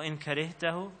وَإِنْ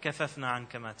كَرِهْتَهُ كَفَفْنَا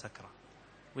عَنْكَ مَا تَكْرَهُ.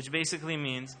 Which basically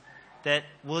means that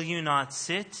will you not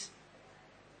sit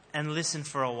and listen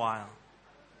for a while?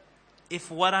 If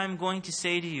what I'm going to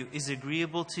say to you is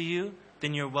agreeable to you,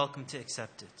 then you're welcome to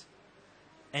accept it.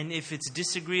 And if it's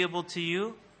disagreeable to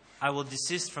you, I will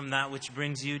desist from that which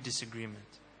brings you disagreement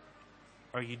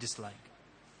or you dislike.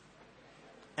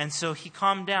 And so he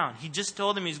calmed down. He just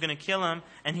told him he was going to kill him,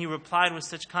 and he replied with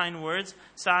such kind words.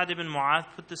 Sa'ad ibn Mu'adh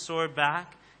put the sword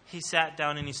back. He sat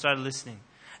down and he started listening.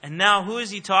 And now, who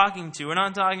is he talking to? We're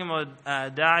not talking about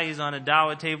da'is on a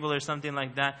da'wah table or something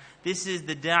like that. This is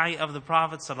the da'i of the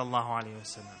Prophet sallallahu alaihi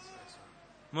wasallam,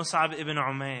 Mus'ab ibn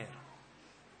Umair,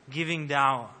 giving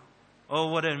da'wah. Oh,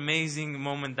 what an amazing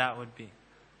moment that would be.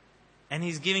 And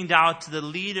he's giving da'wah to the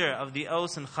leader of the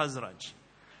Aus and Khazraj.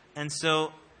 And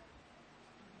so,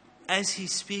 as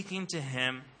he's speaking to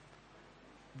him,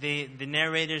 the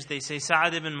narrators, they say,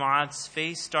 Sa'ad ibn Mu'adh's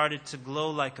face started to glow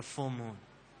like a full moon.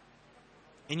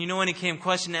 And you know, when it came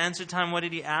question and answer time, what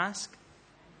did he ask?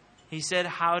 He said,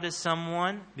 how does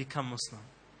someone become Muslim?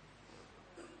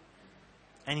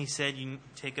 And he said, you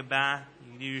take a bath,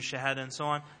 you do your shahada and so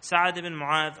on. Sa'ad ibn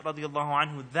Mu'adh radiallahu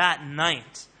anhu, that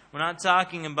night, we're not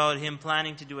talking about him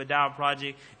planning to do a da'wah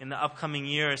project in the upcoming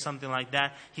year or something like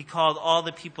that. He called all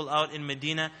the people out in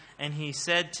Medina, and he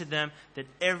said to them that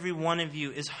every one of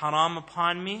you is haram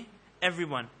upon me.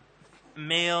 Everyone.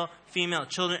 Male, female,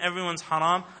 children, everyone's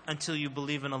haram until you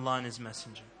believe in Allah and His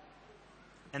Messenger.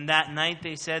 And that night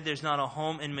they said there's not a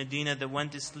home in Medina that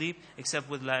went to sleep except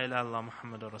with La ilaha illallah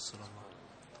Muhammadur Rasulullah.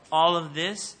 All of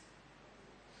this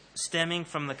stemming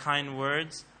from the kind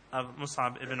words of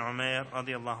Mus'ab ibn Umair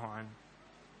radiallahu anhu.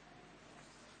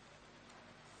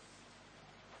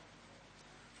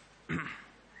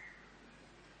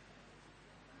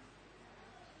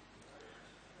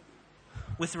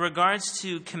 with regards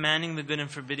to commanding the good and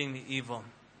forbidding the evil,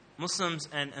 Muslims,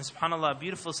 and subhanAllah, a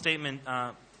beautiful statement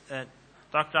that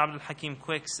Dr. Abdul Hakim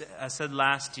Quick said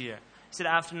last year. He said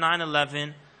after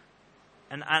 9/11,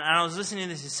 and I was listening to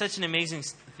this, it's such an amazing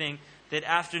thing, that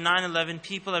after 9/11,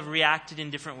 people have reacted in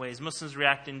different ways. Muslims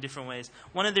reacted in different ways.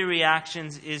 One of the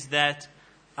reactions is that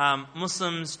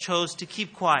Muslims chose to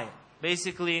keep quiet.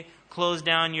 Basically, close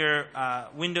down your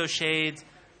window shades,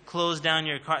 close down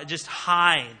your car, just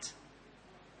hide.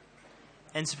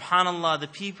 And subhanAllah, the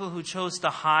people who chose to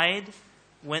hide,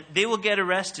 when they will get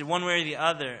arrested one way or the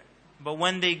other. But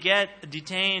when they get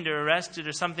detained or arrested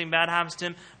or something bad happens to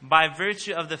them, by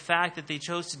virtue of the fact that they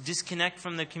chose to disconnect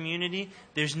from the community,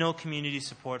 there's no community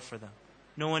support for them.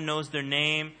 No one knows their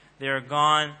name, they're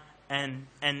gone, and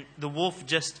the wolf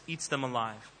just eats them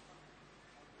alive.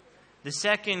 The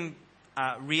second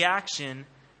reaction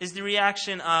is the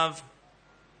reaction of,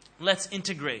 let's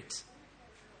integrate.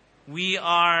 We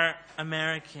are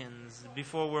Americans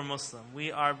before we're Muslim.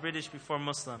 We are British before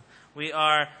Muslim. We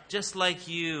are just like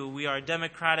you. We are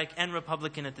Democratic and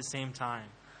Republican at the same time.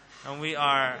 And we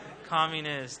are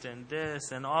communist and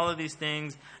this and all of these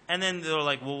things. And then they're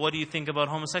like, well, what do you think about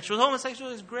homosexuals? Homosexual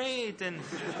is great and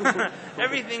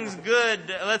everything's good.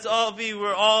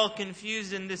 We're all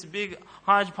confused in this big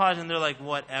hodgepodge. And they're like,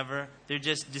 whatever. They're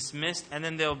just dismissed and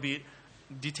then they'll be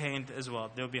detained as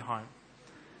well. They'll be harmed.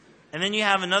 And then you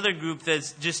have another group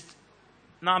that's just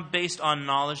not based on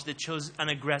knowledge, that chose an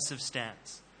aggressive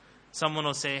stance. Someone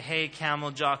will say, hey, camel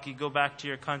jockey, go back to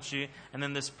your country. And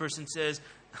then this person says,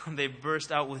 they burst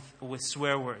out with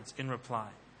swear words in reply.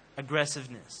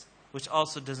 Aggressiveness, which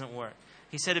also doesn't work.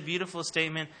 He said a beautiful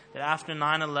statement that after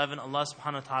 9/11, Allah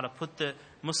subhanahu wa ta'ala put the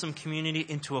Muslim community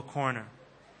into a corner.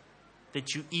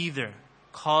 That you either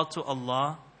call to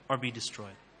Allah or be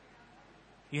destroyed.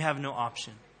 You have no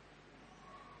option.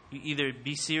 You either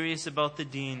be serious about the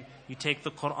deen, you take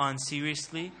the Quran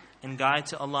seriously and guide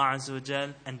to Allah Azza wa Jal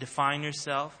and define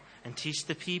yourself and teach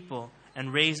the people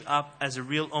and raise up as a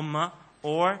real ummah,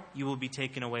 or you will be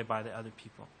taken away by the other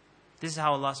people. This is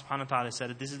how Allah subhanahu wa ta'ala said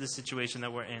it. This is the situation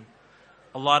that we're in.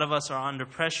 A lot of us are under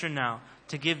pressure now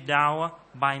to give da'wah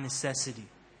by necessity.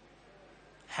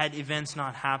 Had events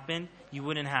not happened, you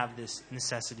wouldn't have this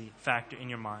necessity factor in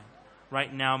your mind.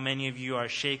 Right now, many of you are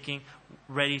shaking,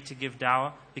 ready to give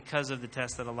da'wah because of the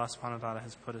test that Allah subhanahu wa ta'ala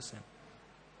has put us in.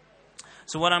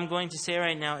 So what I'm going to say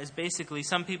right now is basically,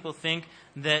 some people think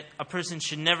that a person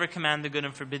should never command the good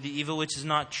and forbid the evil, which is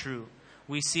not true.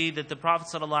 We see that the Prophet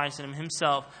ﷺ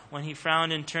himself, when he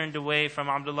frowned and turned away from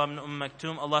Abdullah ibn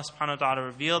Maktoum, Allah subhanahu wa ta'ala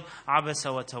revealed,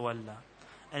 Abasa wa tawalla.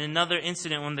 And another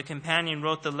incident, when the companion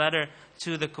wrote the letter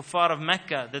to the kuffar of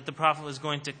Mecca that the Prophet was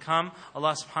going to come,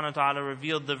 Allah subhanahu wa ta'ala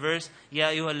revealed the verse, Ya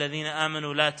ayyuha alladhina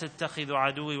amanu la tattakhidhu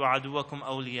aduwi wa aduwakum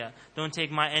awliya. Don't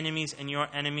take my enemies and your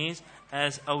enemies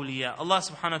as awliya. Allah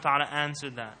subhanahu wa ta'ala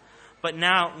answered that. But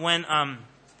now when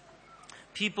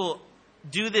people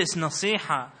do this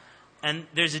nasiha and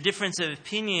there's a difference of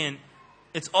opinion,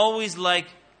 it's always like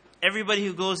everybody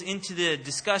who goes into the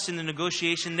discussion, the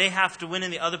negotiation, they have to win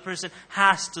and the other person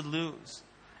has to lose.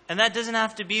 And that doesn't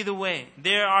have to be the way.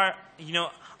 There are,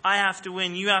 I have to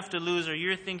win, you have to lose, or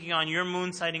you're thinking on your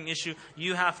moon sighting issue,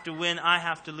 you have to win, I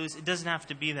have to lose. It doesn't have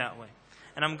to be that way.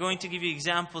 And I'm going to give you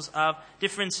examples of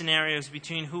different scenarios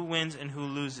between who wins and who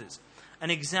loses. An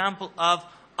example of,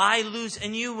 I lose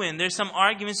and you win. There's some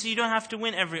arguments, so you don't have to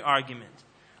win every argument.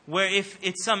 Where if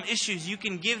it's some issues, you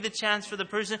can give the chance for the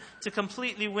person to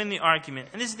completely win the argument.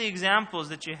 And this is the examples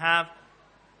that you have,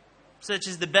 such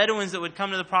as the Bedouins that would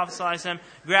come to the Prophet ﷺ,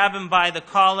 grab him by the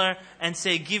collar and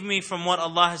say, give me from what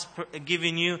Allah has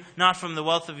given you, not from the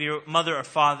wealth of your mother or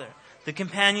father. The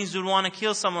companions would want to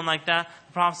kill someone like that.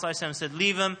 The Prophet ﷺ said,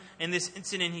 leave him. In this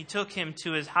incident, he took him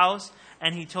to his house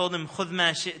and he told him, خُذْ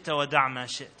مَا شِئْتَ وَدَعْ مَا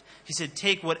شِئْتَ. He said,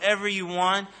 take whatever you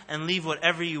want and leave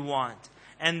whatever you want.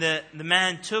 And the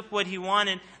man took what he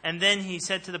wanted, and then he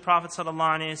said to the Prophet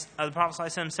ﷺ, the Prophet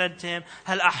ﷺ said to him,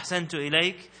 هَلْ أَحْسَنْتُ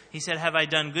إِلَيْكَ? He said, have I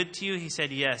done good to you? He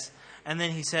said, yes. And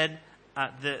then he said,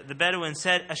 the Bedouin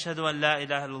said, أَشْهَدُ أَنْ لَا إِلَهَ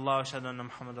إِلَّا اللَّهُ وَأَشْهَدُ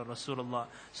أَنَّ مُحَمَّدًا رَسُولُ اللَّهِ.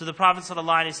 So the Prophet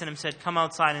ﷺ said, come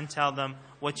outside and tell them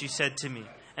what you said to me.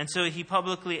 And so he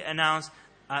publicly announced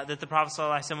that the Prophet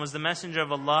ﷺ was the messenger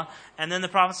of Allah. And then the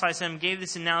Prophet ﷺ gave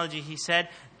this analogy. He said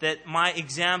that my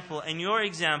example and your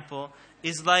example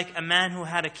is like a man who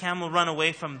had a camel run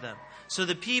away from them. So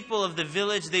the people of the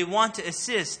village, they want to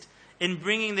assist in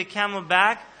bringing the camel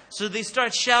back. So they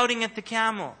start shouting at the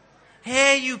camel,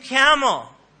 hey, you camel,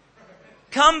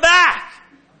 come back.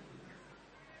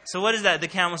 So what is that? The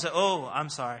camel said, oh, I'm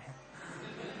sorry.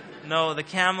 No, the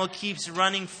camel keeps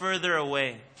running further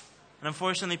away. And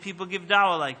unfortunately, people give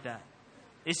da'wah like that.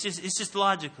 It's just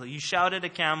logical. You shout at a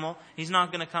camel,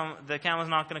 the camel's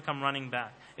not going to come running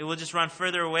back. It will just run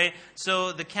further away.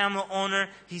 So the camel owner,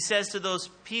 he says to those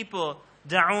people,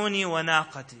 Da'uni wa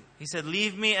naqati. He said,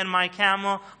 leave me and my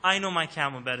camel. I know my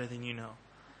camel better than you know.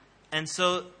 And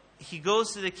so he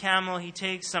goes to the camel, he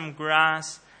takes some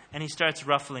grass, and he starts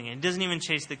ruffling it. He doesn't even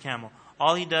chase the camel.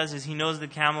 All he does is he knows the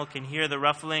camel can hear the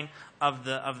ruffling of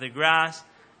the grass.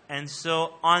 And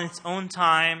so on its own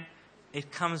time,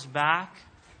 it comes back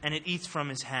and it eats from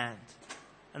his hand.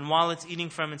 And while it's eating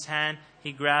from its hand,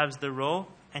 he grabs the rope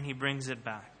and he brings it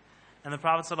back. And the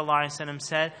Prophet ﷺ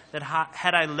said that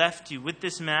had I left you with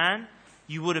this man,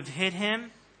 you would have hit him,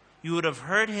 you would have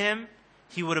hurt him,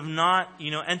 he would have not,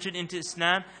 entered into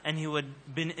Islam, and he would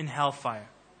have been in hellfire.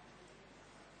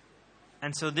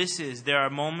 And so there are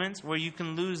moments where you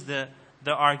can lose the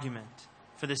argument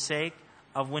for the sake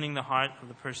of winning the heart of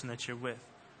the person that you're with.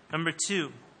 Number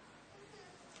 2,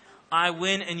 I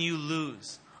win and you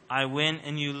lose. I win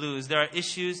and you lose. There are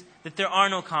issues that there are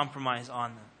no compromise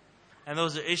on them. And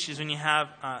those are issues when you have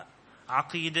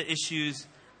aqeedah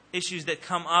issues that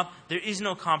come up, there is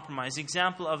no compromise.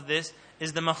 Example of this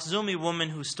is the Makhzumi woman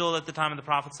who stole at the time of the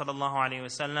Prophet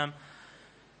ﷺ.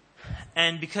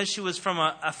 And because she was from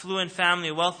an affluent family,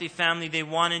 a wealthy family, they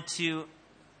wanted to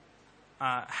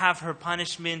have her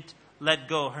punishment let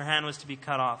go. Her hand was to be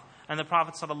cut off. And the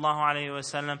Prophet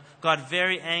ﷺ got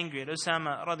very angry at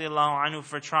Usama radiallahu anhu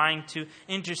for trying to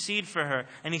intercede for her.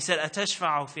 And he said,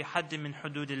 أَتَشْفَعُ فِي حَدٍّ مِّن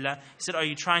حُدُودِ اللَّهِ. He said, are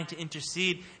you trying to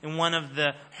intercede in one of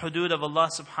the hudud of Allah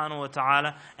subhanahu wa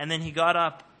ta'ala? And then he got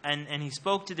up and he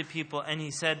spoke to the people and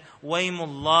he said, وَيْمُ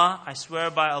I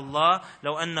swear by Allah,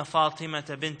 لَوْ أَنَّ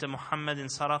فَاطِمَةَ بِنْتَ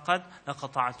مُحَمَّدٍ سَرَقَتْ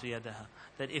لَقَطَعْتُ يَدَهَا.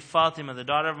 That if Fatima, the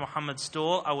daughter of Muhammad,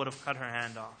 stole, I would have cut her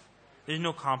hand off. There's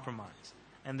no compromise.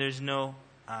 And there's no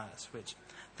switch.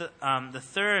 The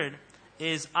third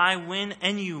is I win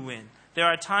and you win. There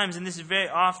are times, and this is very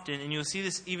often, and you'll see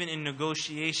this even in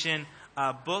negotiation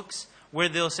books, where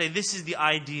they'll say this is the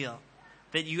ideal.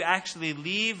 That you actually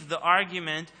leave the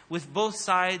argument with both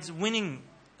sides winning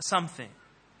something.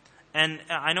 And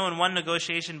I know in one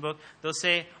negotiation book, they'll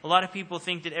say a lot of people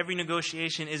think that every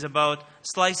negotiation is about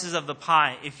slices of the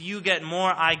pie. If you get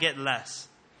more, I get less.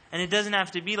 And it doesn't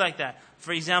have to be like that.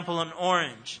 For example, an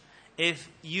orange. If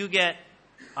you get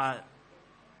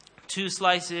 2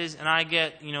 slices and I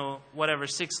get,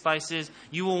 6 slices,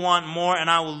 you will want more and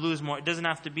I will lose more. It doesn't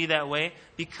have to be that way,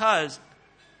 because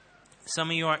some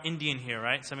of you are Indian here,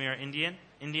 right? Some of you are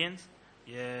Indians?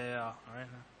 Yeah, all right.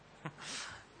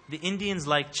 The Indians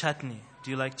like chutney.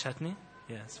 Do you like chutney?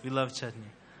 Yes, we love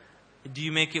chutney. Do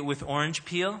you make it with orange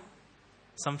peel?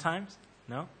 Sometimes?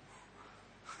 No?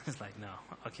 It's like, no.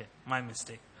 Okay, my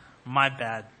mistake. My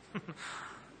bad.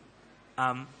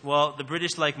 Well, the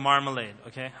British like marmalade,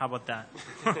 okay? How about that?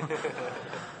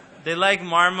 They like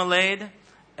marmalade,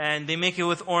 and they make it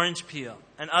with orange peel.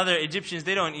 And other Egyptians,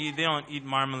 they don't eat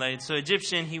marmalade. So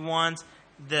Egyptian, he wants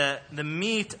the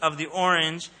meat of the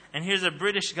orange. And here's a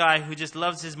British guy who just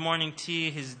loves his morning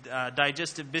tea, his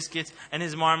digestive biscuits, and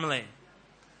his marmalade.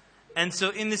 And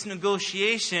so in this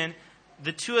negotiation,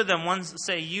 the two of them, one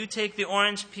say, you take the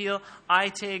orange peel, I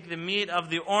take the meat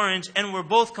of the orange, and we're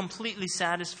both completely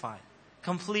satisfied.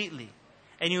 Completely.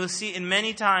 And you will see in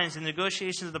many times in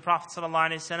negotiations of the Prophet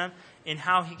ﷺ, in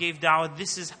how he gave da'wah,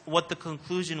 this is what the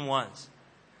conclusion was.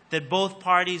 That both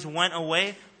parties went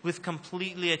away with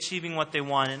completely achieving what they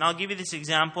wanted. And I'll give you this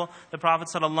example. The Prophet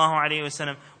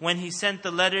ﷺ, when he sent the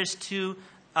letters to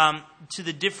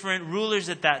the different rulers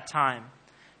at that time,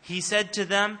 he said to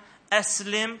them,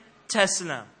 Aslim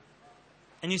Taslam.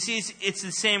 And you see, it's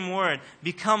the same word.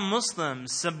 Become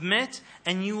Muslims, submit,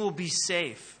 and you will be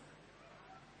safe.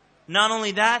 Not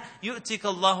only that, يُؤْتِكَ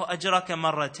اللَّهُ أَجْرَكَ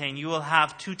مَرَّتَيْنِ. You will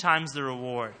have 2 times the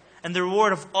reward. And the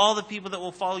reward of all the people that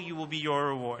will follow you will be your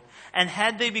reward. And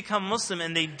had they become Muslim,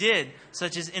 and they did,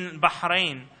 such as in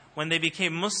Bahrain, when they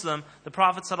became Muslim, the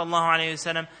Prophet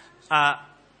ﷺ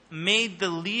made the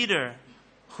leader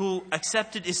who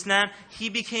accepted Islam, he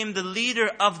became the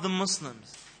leader of the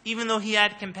Muslims. Even though he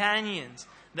had companions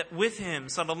that with him,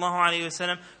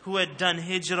 ﷺ, who had done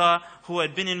hijrah, who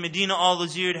had been in Medina all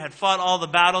those years, had fought all the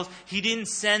battles, he didn't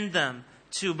send them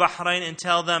to Bahrain and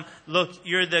tell them, look,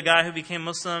 you're the guy who became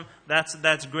Muslim,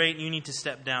 that's great, you need to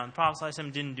step down. The Prophet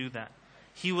ﷺ didn't do that.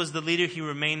 He was the leader, he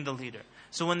remained the leader.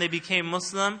 So when they became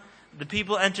Muslim, the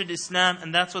people entered Islam,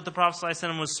 and that's what the Prophet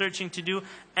ﷺ was searching to do.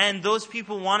 And those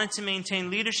people wanted to maintain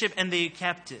leadership, and they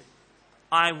kept it.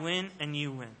 I win and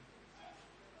you win.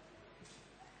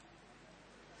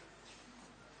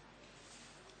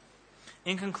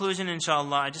 In conclusion,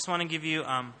 inshallah, I just want to give you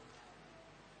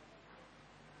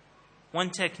one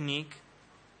technique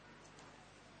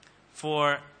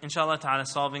for, inshallah ta'ala,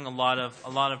 solving a lot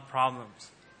of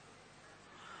problems.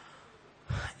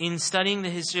 In studying the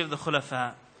history of the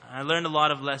Khulafa, I learned a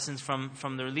lot of lessons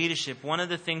from their leadership. One of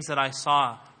the things that I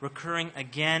saw recurring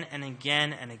again and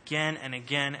again and again and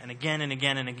again and again and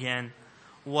again and again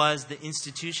was the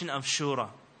institution of shura.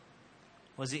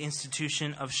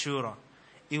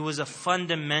 It was a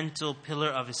fundamental pillar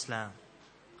of Islam.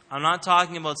 I'm not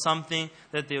talking about something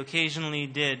that they occasionally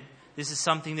did. This is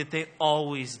something that they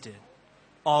always did.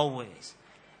 Always.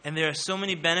 And there are so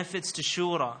many benefits to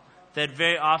shura that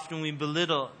very often we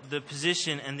belittle the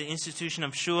position and the institution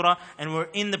of shura, and we're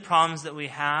in the problems that we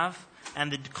have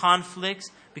and the conflicts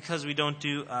because we don't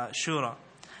do shura.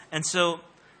 And so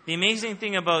the amazing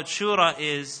thing about shura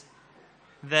is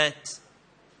that,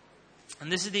 and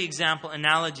this is the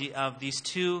analogy of these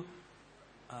two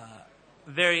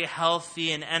very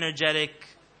healthy and energetic,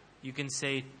 you can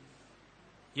say,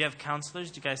 you have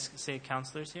counselors? Do you guys say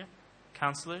counselors here?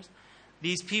 Counselors?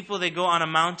 These people, they go on a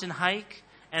mountain hike,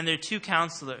 and they're two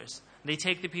counselors. They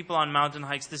take the people on mountain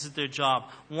hikes. This is their job.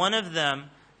 One of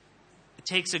them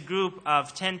takes a group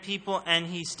of 10 people, and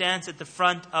he stands at the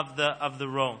front of the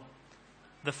row.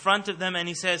 The front of them, and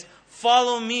he says,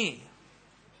 "Follow me."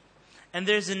 And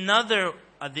there's another,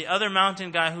 the other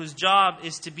mountain guy whose job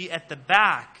is to be at the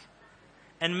back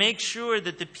and make sure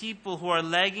that the people who are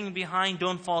lagging behind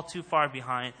don't fall too far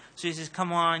behind. So he says,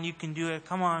 "Come on, you can do it.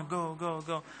 Come on, go, go,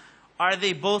 go." Are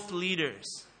they both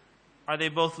leaders? Are they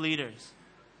both leaders?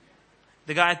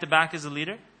 The guy at the back is a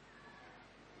leader?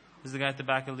 Is the guy at the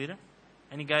back a leader?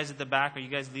 Any guys at the back? Are you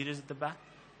guys leaders at the back?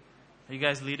 Are you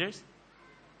guys leaders?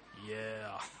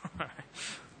 Yeah.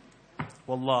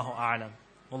 Wallahu a'lam.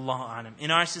 Wallahu a'lam. In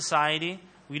our society,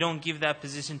 we don't give that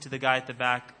position to the guy at the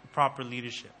back proper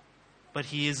leadership. But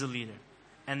he is a leader.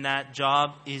 And that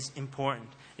job is important.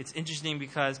 It's interesting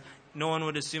because no one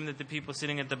would assume that the people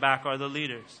sitting at the back are the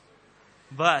leaders.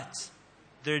 But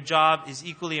their job is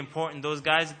equally important. Those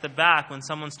guys at the back, when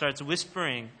someone starts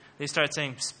whispering, they start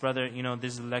saying, "Brother,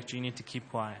 this is a lecture, you need to keep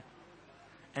quiet."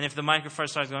 And if the microphone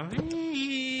starts going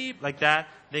beep, like that,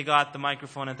 they got the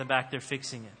microphone at the back, they're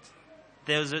fixing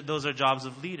it. Those are jobs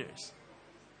of leaders.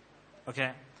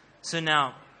 Okay? So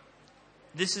now,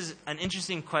 this is an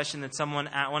interesting question that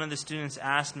one of the students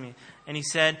asked me. And he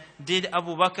said, did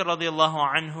Abu Bakr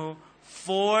radiallahu anhu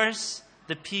force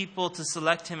the people to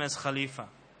select him as Khalifa?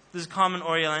 This is a common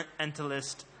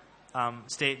Orientalist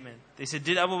statement. They said,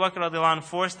 did Abu Bakr radiallahu anhu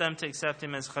force them to accept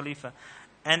him as Khalifa?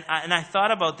 And I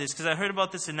thought about this because I heard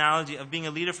about this analogy of being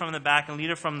a leader from the back and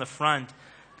leader from the front.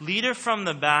 Leader from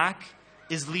the back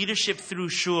is leadership through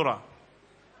shura.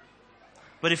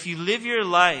 But if you live your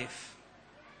life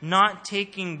not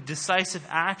taking decisive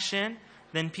action,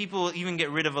 then people will even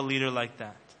get rid of a leader like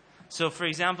that. So for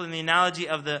example, in the analogy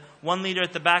of the one leader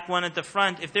at the back, one at the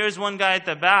front, if there is one guy at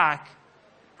the back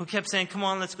who kept saying, "Come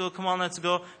on, let's go, come on, let's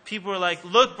go," people were like,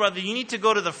 "Look, brother, you need to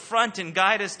go to the front and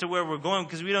guide us to where we're going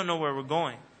because we don't know where we're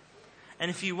going." And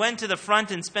if he went to the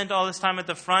front and spent all his time at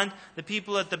the front, the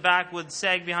people at the back would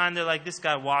sag behind. They're like, "This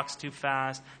guy walks too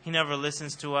fast. He never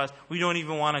listens to us. We don't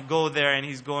even want to go there and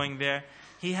he's going there."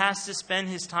 He has to spend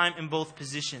his time in both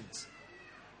positions.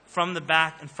 From the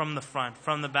back and from the front.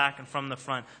 From the back and from the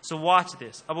front. So watch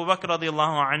this. Abu Bakr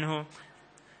radiallahu anhu,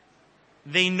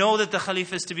 they know that the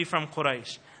Khalifa is to be from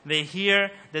Quraysh. They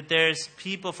hear that there's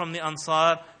people from the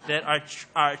Ansar that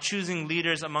are choosing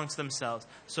leaders amongst themselves.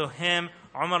 So him,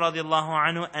 Umar radiallahu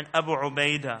anhu, and Abu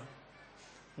Ubaidah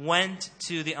went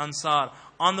to the Ansar.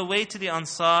 On the way to the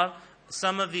Ansar,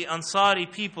 some of the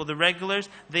Ansari people, the regulars,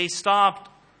 they stopped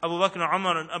Abu Bakr and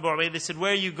Umar and Abu Ubaidah. They said,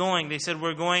 "Where are you going?" They said,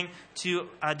 "We're going to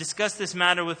discuss this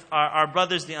matter with our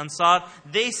brothers, the Ansar."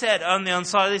 They said, on the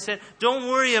Ansar, they said, "Don't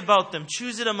worry about them.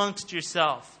 Choose it amongst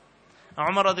yourself." And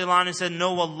Umar radiallahu anhu said,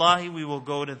 "No, wallahi, we will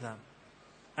go to them.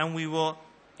 And we will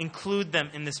include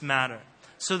them in this matter."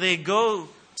 So they go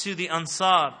to the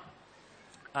Ansar,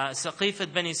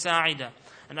 Saqifat Bani Sa'ida.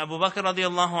 And Abu Bakr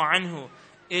radiallahu anhu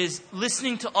is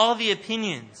listening to all the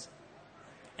opinions.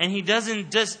 And he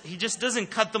just doesn't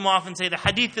cut them off and say, "The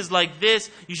hadith is like this,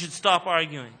 you should stop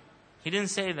arguing." He didn't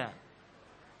say that.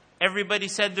 Everybody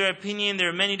said their opinion. There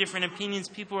are many different opinions.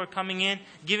 People were coming in,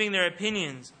 giving their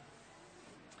opinions.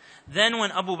 Then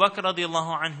when Abu Bakr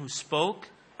radiallahu anhu spoke,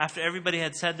 after everybody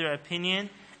had said their opinion,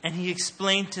 and he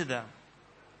explained to them,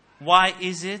 why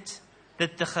is it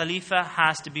that the Khalifa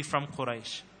has to be from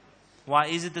Quraysh? Why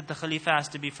is it that the Khalifa has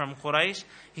to be from Quraysh?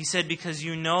 He said, because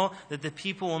you know that the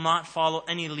people will not follow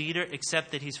any leader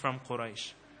except that he's from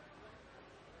Quraysh.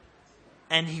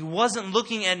 And he wasn't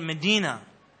looking at Medina.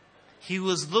 He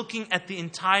was looking at the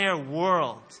entire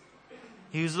world.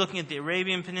 he was looking at the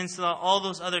Arabian Peninsula, all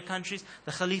those other countries.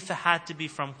 The Khalifa had to be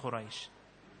from Quraysh.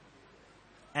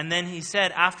 And then he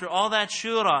said, after all that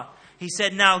shura, he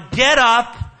said, now get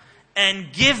up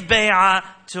and give bay'ah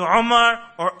to Umar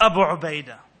or Abu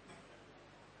Ubaidah.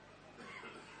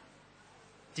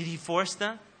 Did he force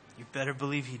them? You better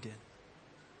believe he did.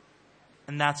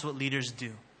 And that's what leaders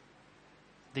do.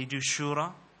 They do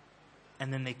shura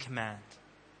and then they command.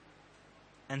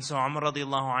 And so Umar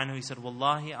radiallahu anhu, he said,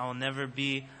 Wallahi, I will never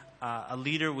be a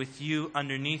leader with you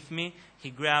underneath me. He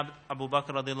grabbed Abu Bakr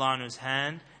radiallahu anhu's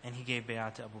hand and he gave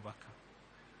bay'ah to Abu Bakr.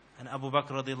 And Abu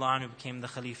Bakr radiallahu anhu became the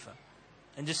Khalifa.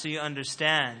 And just so you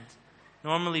understand,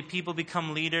 normally people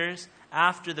become leaders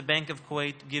after the Bank of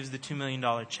Kuwait gives the $2 million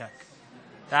check.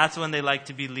 That's when they like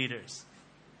to be leaders.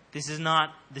 This is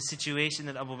not the situation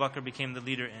that Abu Bakr became the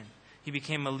leader in. He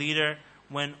became a leader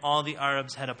when all the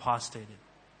Arabs had apostated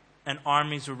and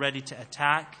armies were ready to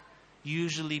attack.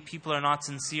 Usually people are not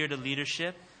sincere to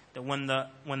leadership, that when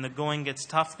the going gets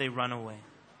tough, they run away.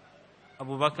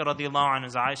 Abu Bakr radiallahu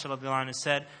anhu, Aisha radiallahu anhu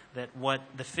said that what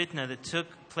the fitna that took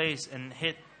place and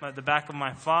hit the back of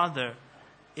my father,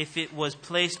 if it was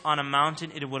placed on a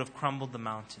mountain, it would have crumbled the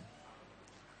mountain.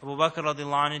 Abu Bakr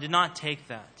radiallahu anhu did not take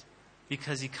that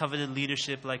because he coveted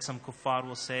leadership like some kuffar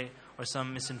will say or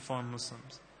some misinformed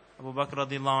Muslims. Abu Bakr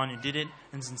radiallahu anhu did it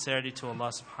in sincerity to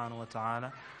Allah subhanahu wa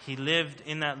ta'ala. He lived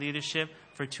in that leadership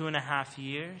for 2.5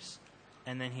 years.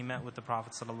 And then he met with the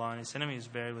Prophet sallallahu alaihi wasallam. He was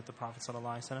buried with the Prophet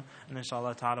sallallahu alaihi wasallam. And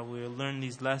inshallah ta'ala we will learn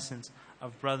these lessons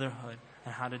of brotherhood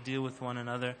and how to deal with one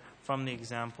another from the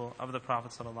example of the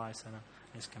Prophet sallallahu alaihi wasallam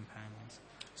and his companions.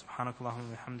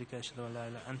 Subhanakallahumma wa bihamdika ashhadu an la ilaha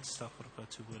illa anta astaghfiruka wa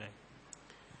atubu ilayk.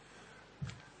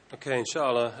 Okay,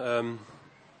 inshallah,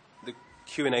 the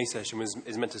Q&A session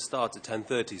is meant to start at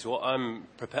 10:30. So what I'm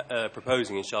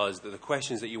proposing, inshallah, is that the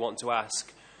questions that you want to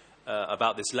ask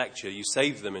about this lecture, you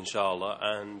save them, inshallah,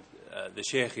 and the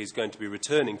Sheikh is going to be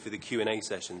returning for the Q&A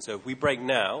session. So if we break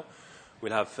now,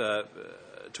 we'll have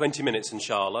 20 minutes,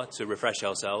 inshallah, to refresh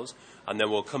ourselves, and then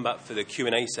we'll come back for the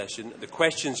Q&A session. The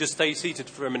questions, just stay seated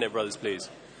for a minute, brothers, please.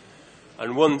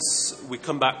 And once we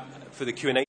come back for the Q&A